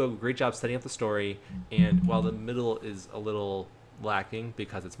 they do a great job setting up the story, and while the middle is a little lacking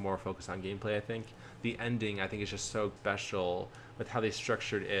because it's more focused on gameplay, I think the ending, I think, is just so special with how they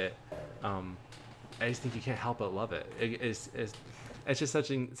structured it. I just think you can't help but love it. It's just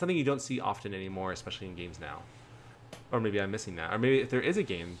something you don't see often anymore, especially in games now. Or maybe I'm missing that. Or maybe if there is a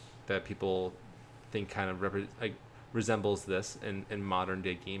game that people think kind of resembles this in modern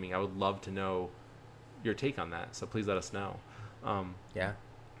day gaming, I would love to know your take on that. So please let us know. Yeah.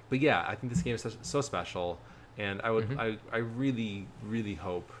 But yeah, I think this game is so special, and I really, really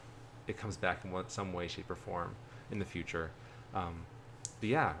hope it comes back in some way, shape, or form in the future. But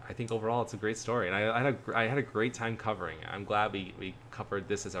yeah, I think overall it's a great story, and I had a great time covering it. I'm glad we covered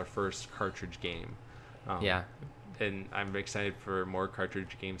this as our first cartridge game. Yeah. And I'm excited for more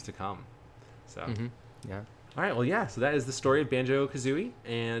cartridge games to come. So. Yeah. All right. Well, yeah. So that is the story of Banjo-Kazooie,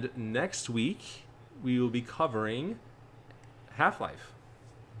 and next week we will be covering Half-Life.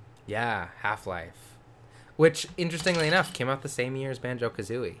 Yeah, Half-Life. Which, interestingly enough, came out the same year as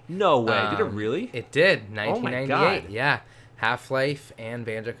Banjo-Kazooie. No way. Did it really? It did. 1998. Oh my God. Yeah. Half-Life and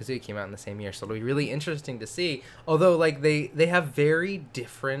Banjo-Kazooie came out in the same year. So it'll be really interesting to see. Although, like, they have very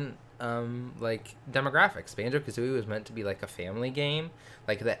different, demographics. Banjo-Kazooie was meant to be, like, a family game.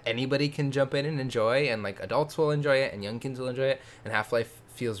 Like, that anybody can jump in and enjoy. And, like, adults will enjoy it and young kids will enjoy it. And Half-Life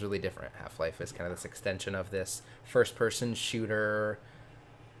feels really different. Half-Life is kind of this extension of this first-person shooter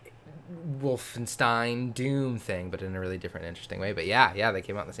Wolfenstein Doom thing, but in a really different, interesting way. But yeah, they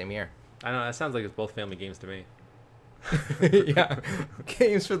came out in the same year. I know, that sounds like it's both family games to me. Yeah,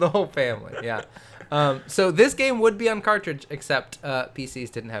 games for the whole family. Yeah. So this game would be on cartridge, except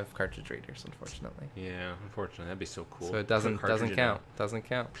PCs didn't have cartridge readers, unfortunately. Yeah, unfortunately, that'd be so cool. So it doesn't count. Doesn't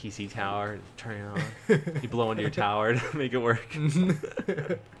count. PC tower, turn it on. You blow into your tower to make it work.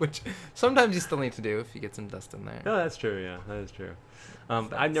 Which sometimes you still need to do if you get some dust in there. No, that's true. Yeah, that is true.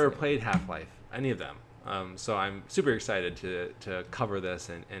 I've never played Half-Life, any of them. So I'm super excited to cover this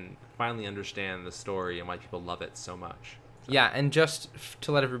and finally understand the story and why people love it so much. So. Yeah, and just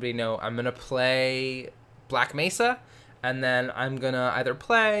to let everybody know, I'm going to play Black Mesa, and then I'm going to either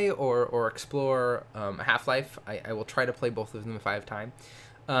play or explore Half-Life. I will try to play both of them if I have time.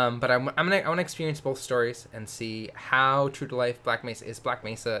 But I want to experience both stories and see how true to life Black Mesa is. Black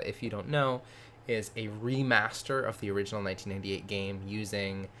Mesa, if you don't know, is a remaster of the original 1998 game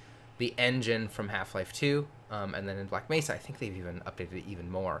using the engine from Half-Life 2, and then in Black Mesa, I think they've even updated it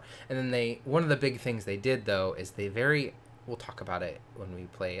even more. And then one of the big things they did, though, is we'll talk about it when we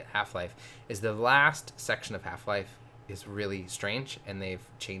play Half-Life, is the last section of Half-Life is really strange, and they've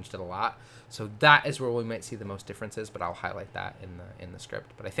changed it a lot. So that is where we might see the most differences, but I'll highlight that in the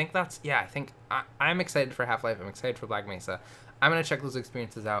script. But I think I'm excited for Half-Life. I'm excited for Black Mesa. I'm going to check those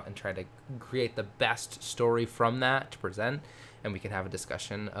experiences out and try to create the best story from that to present, and we can have a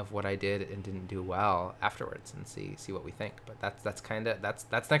discussion of what I did and didn't do well afterwards and see what we think. But that's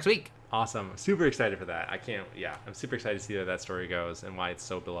next week. Awesome. Super excited for that. I'm super excited to see where that story goes and why it's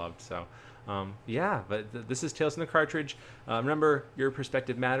so beloved. So, this is Tales from the Cartridge. Remember, your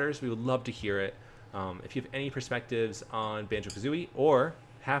perspective matters. We would love to hear it. If you have any perspectives on Banjo-Kazooie or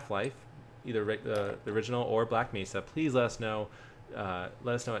Half-Life, either the original or Black Mesa, please let us know.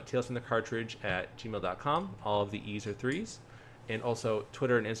 Let us know at talesfromthecartridge@gmail.com. All of the E's are 3's. And also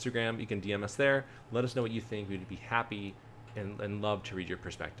Twitter and Instagram, you can DM us there. Let us know what you think. We'd be happy and love to read your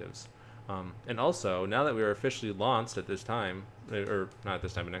perspectives. And also, now that we are officially launched at this time, or not at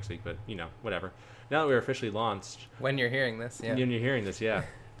this time, but next week, but whatever. Now that we're officially launched, when you're hearing this,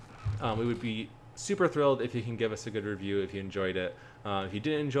 we would be super thrilled if you can give us a good review if you enjoyed it. If you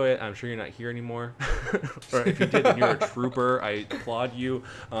didn't enjoy it, I'm sure you're not here anymore. Or if you did, then you're a trooper. I applaud you.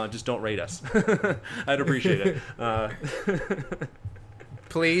 Just don't rate us. I'd appreciate it.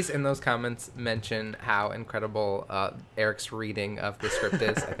 Please, in those comments, mention how incredible Eric's reading of the script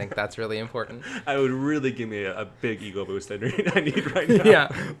is. I think that's really important. I would really give me a big ego boost I need right now. Yeah.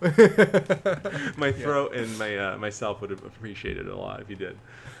 My throat and myself would have appreciated it a lot if you did.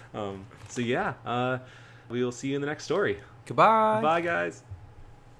 We will see you in the next story. Goodbye. Bye, guys.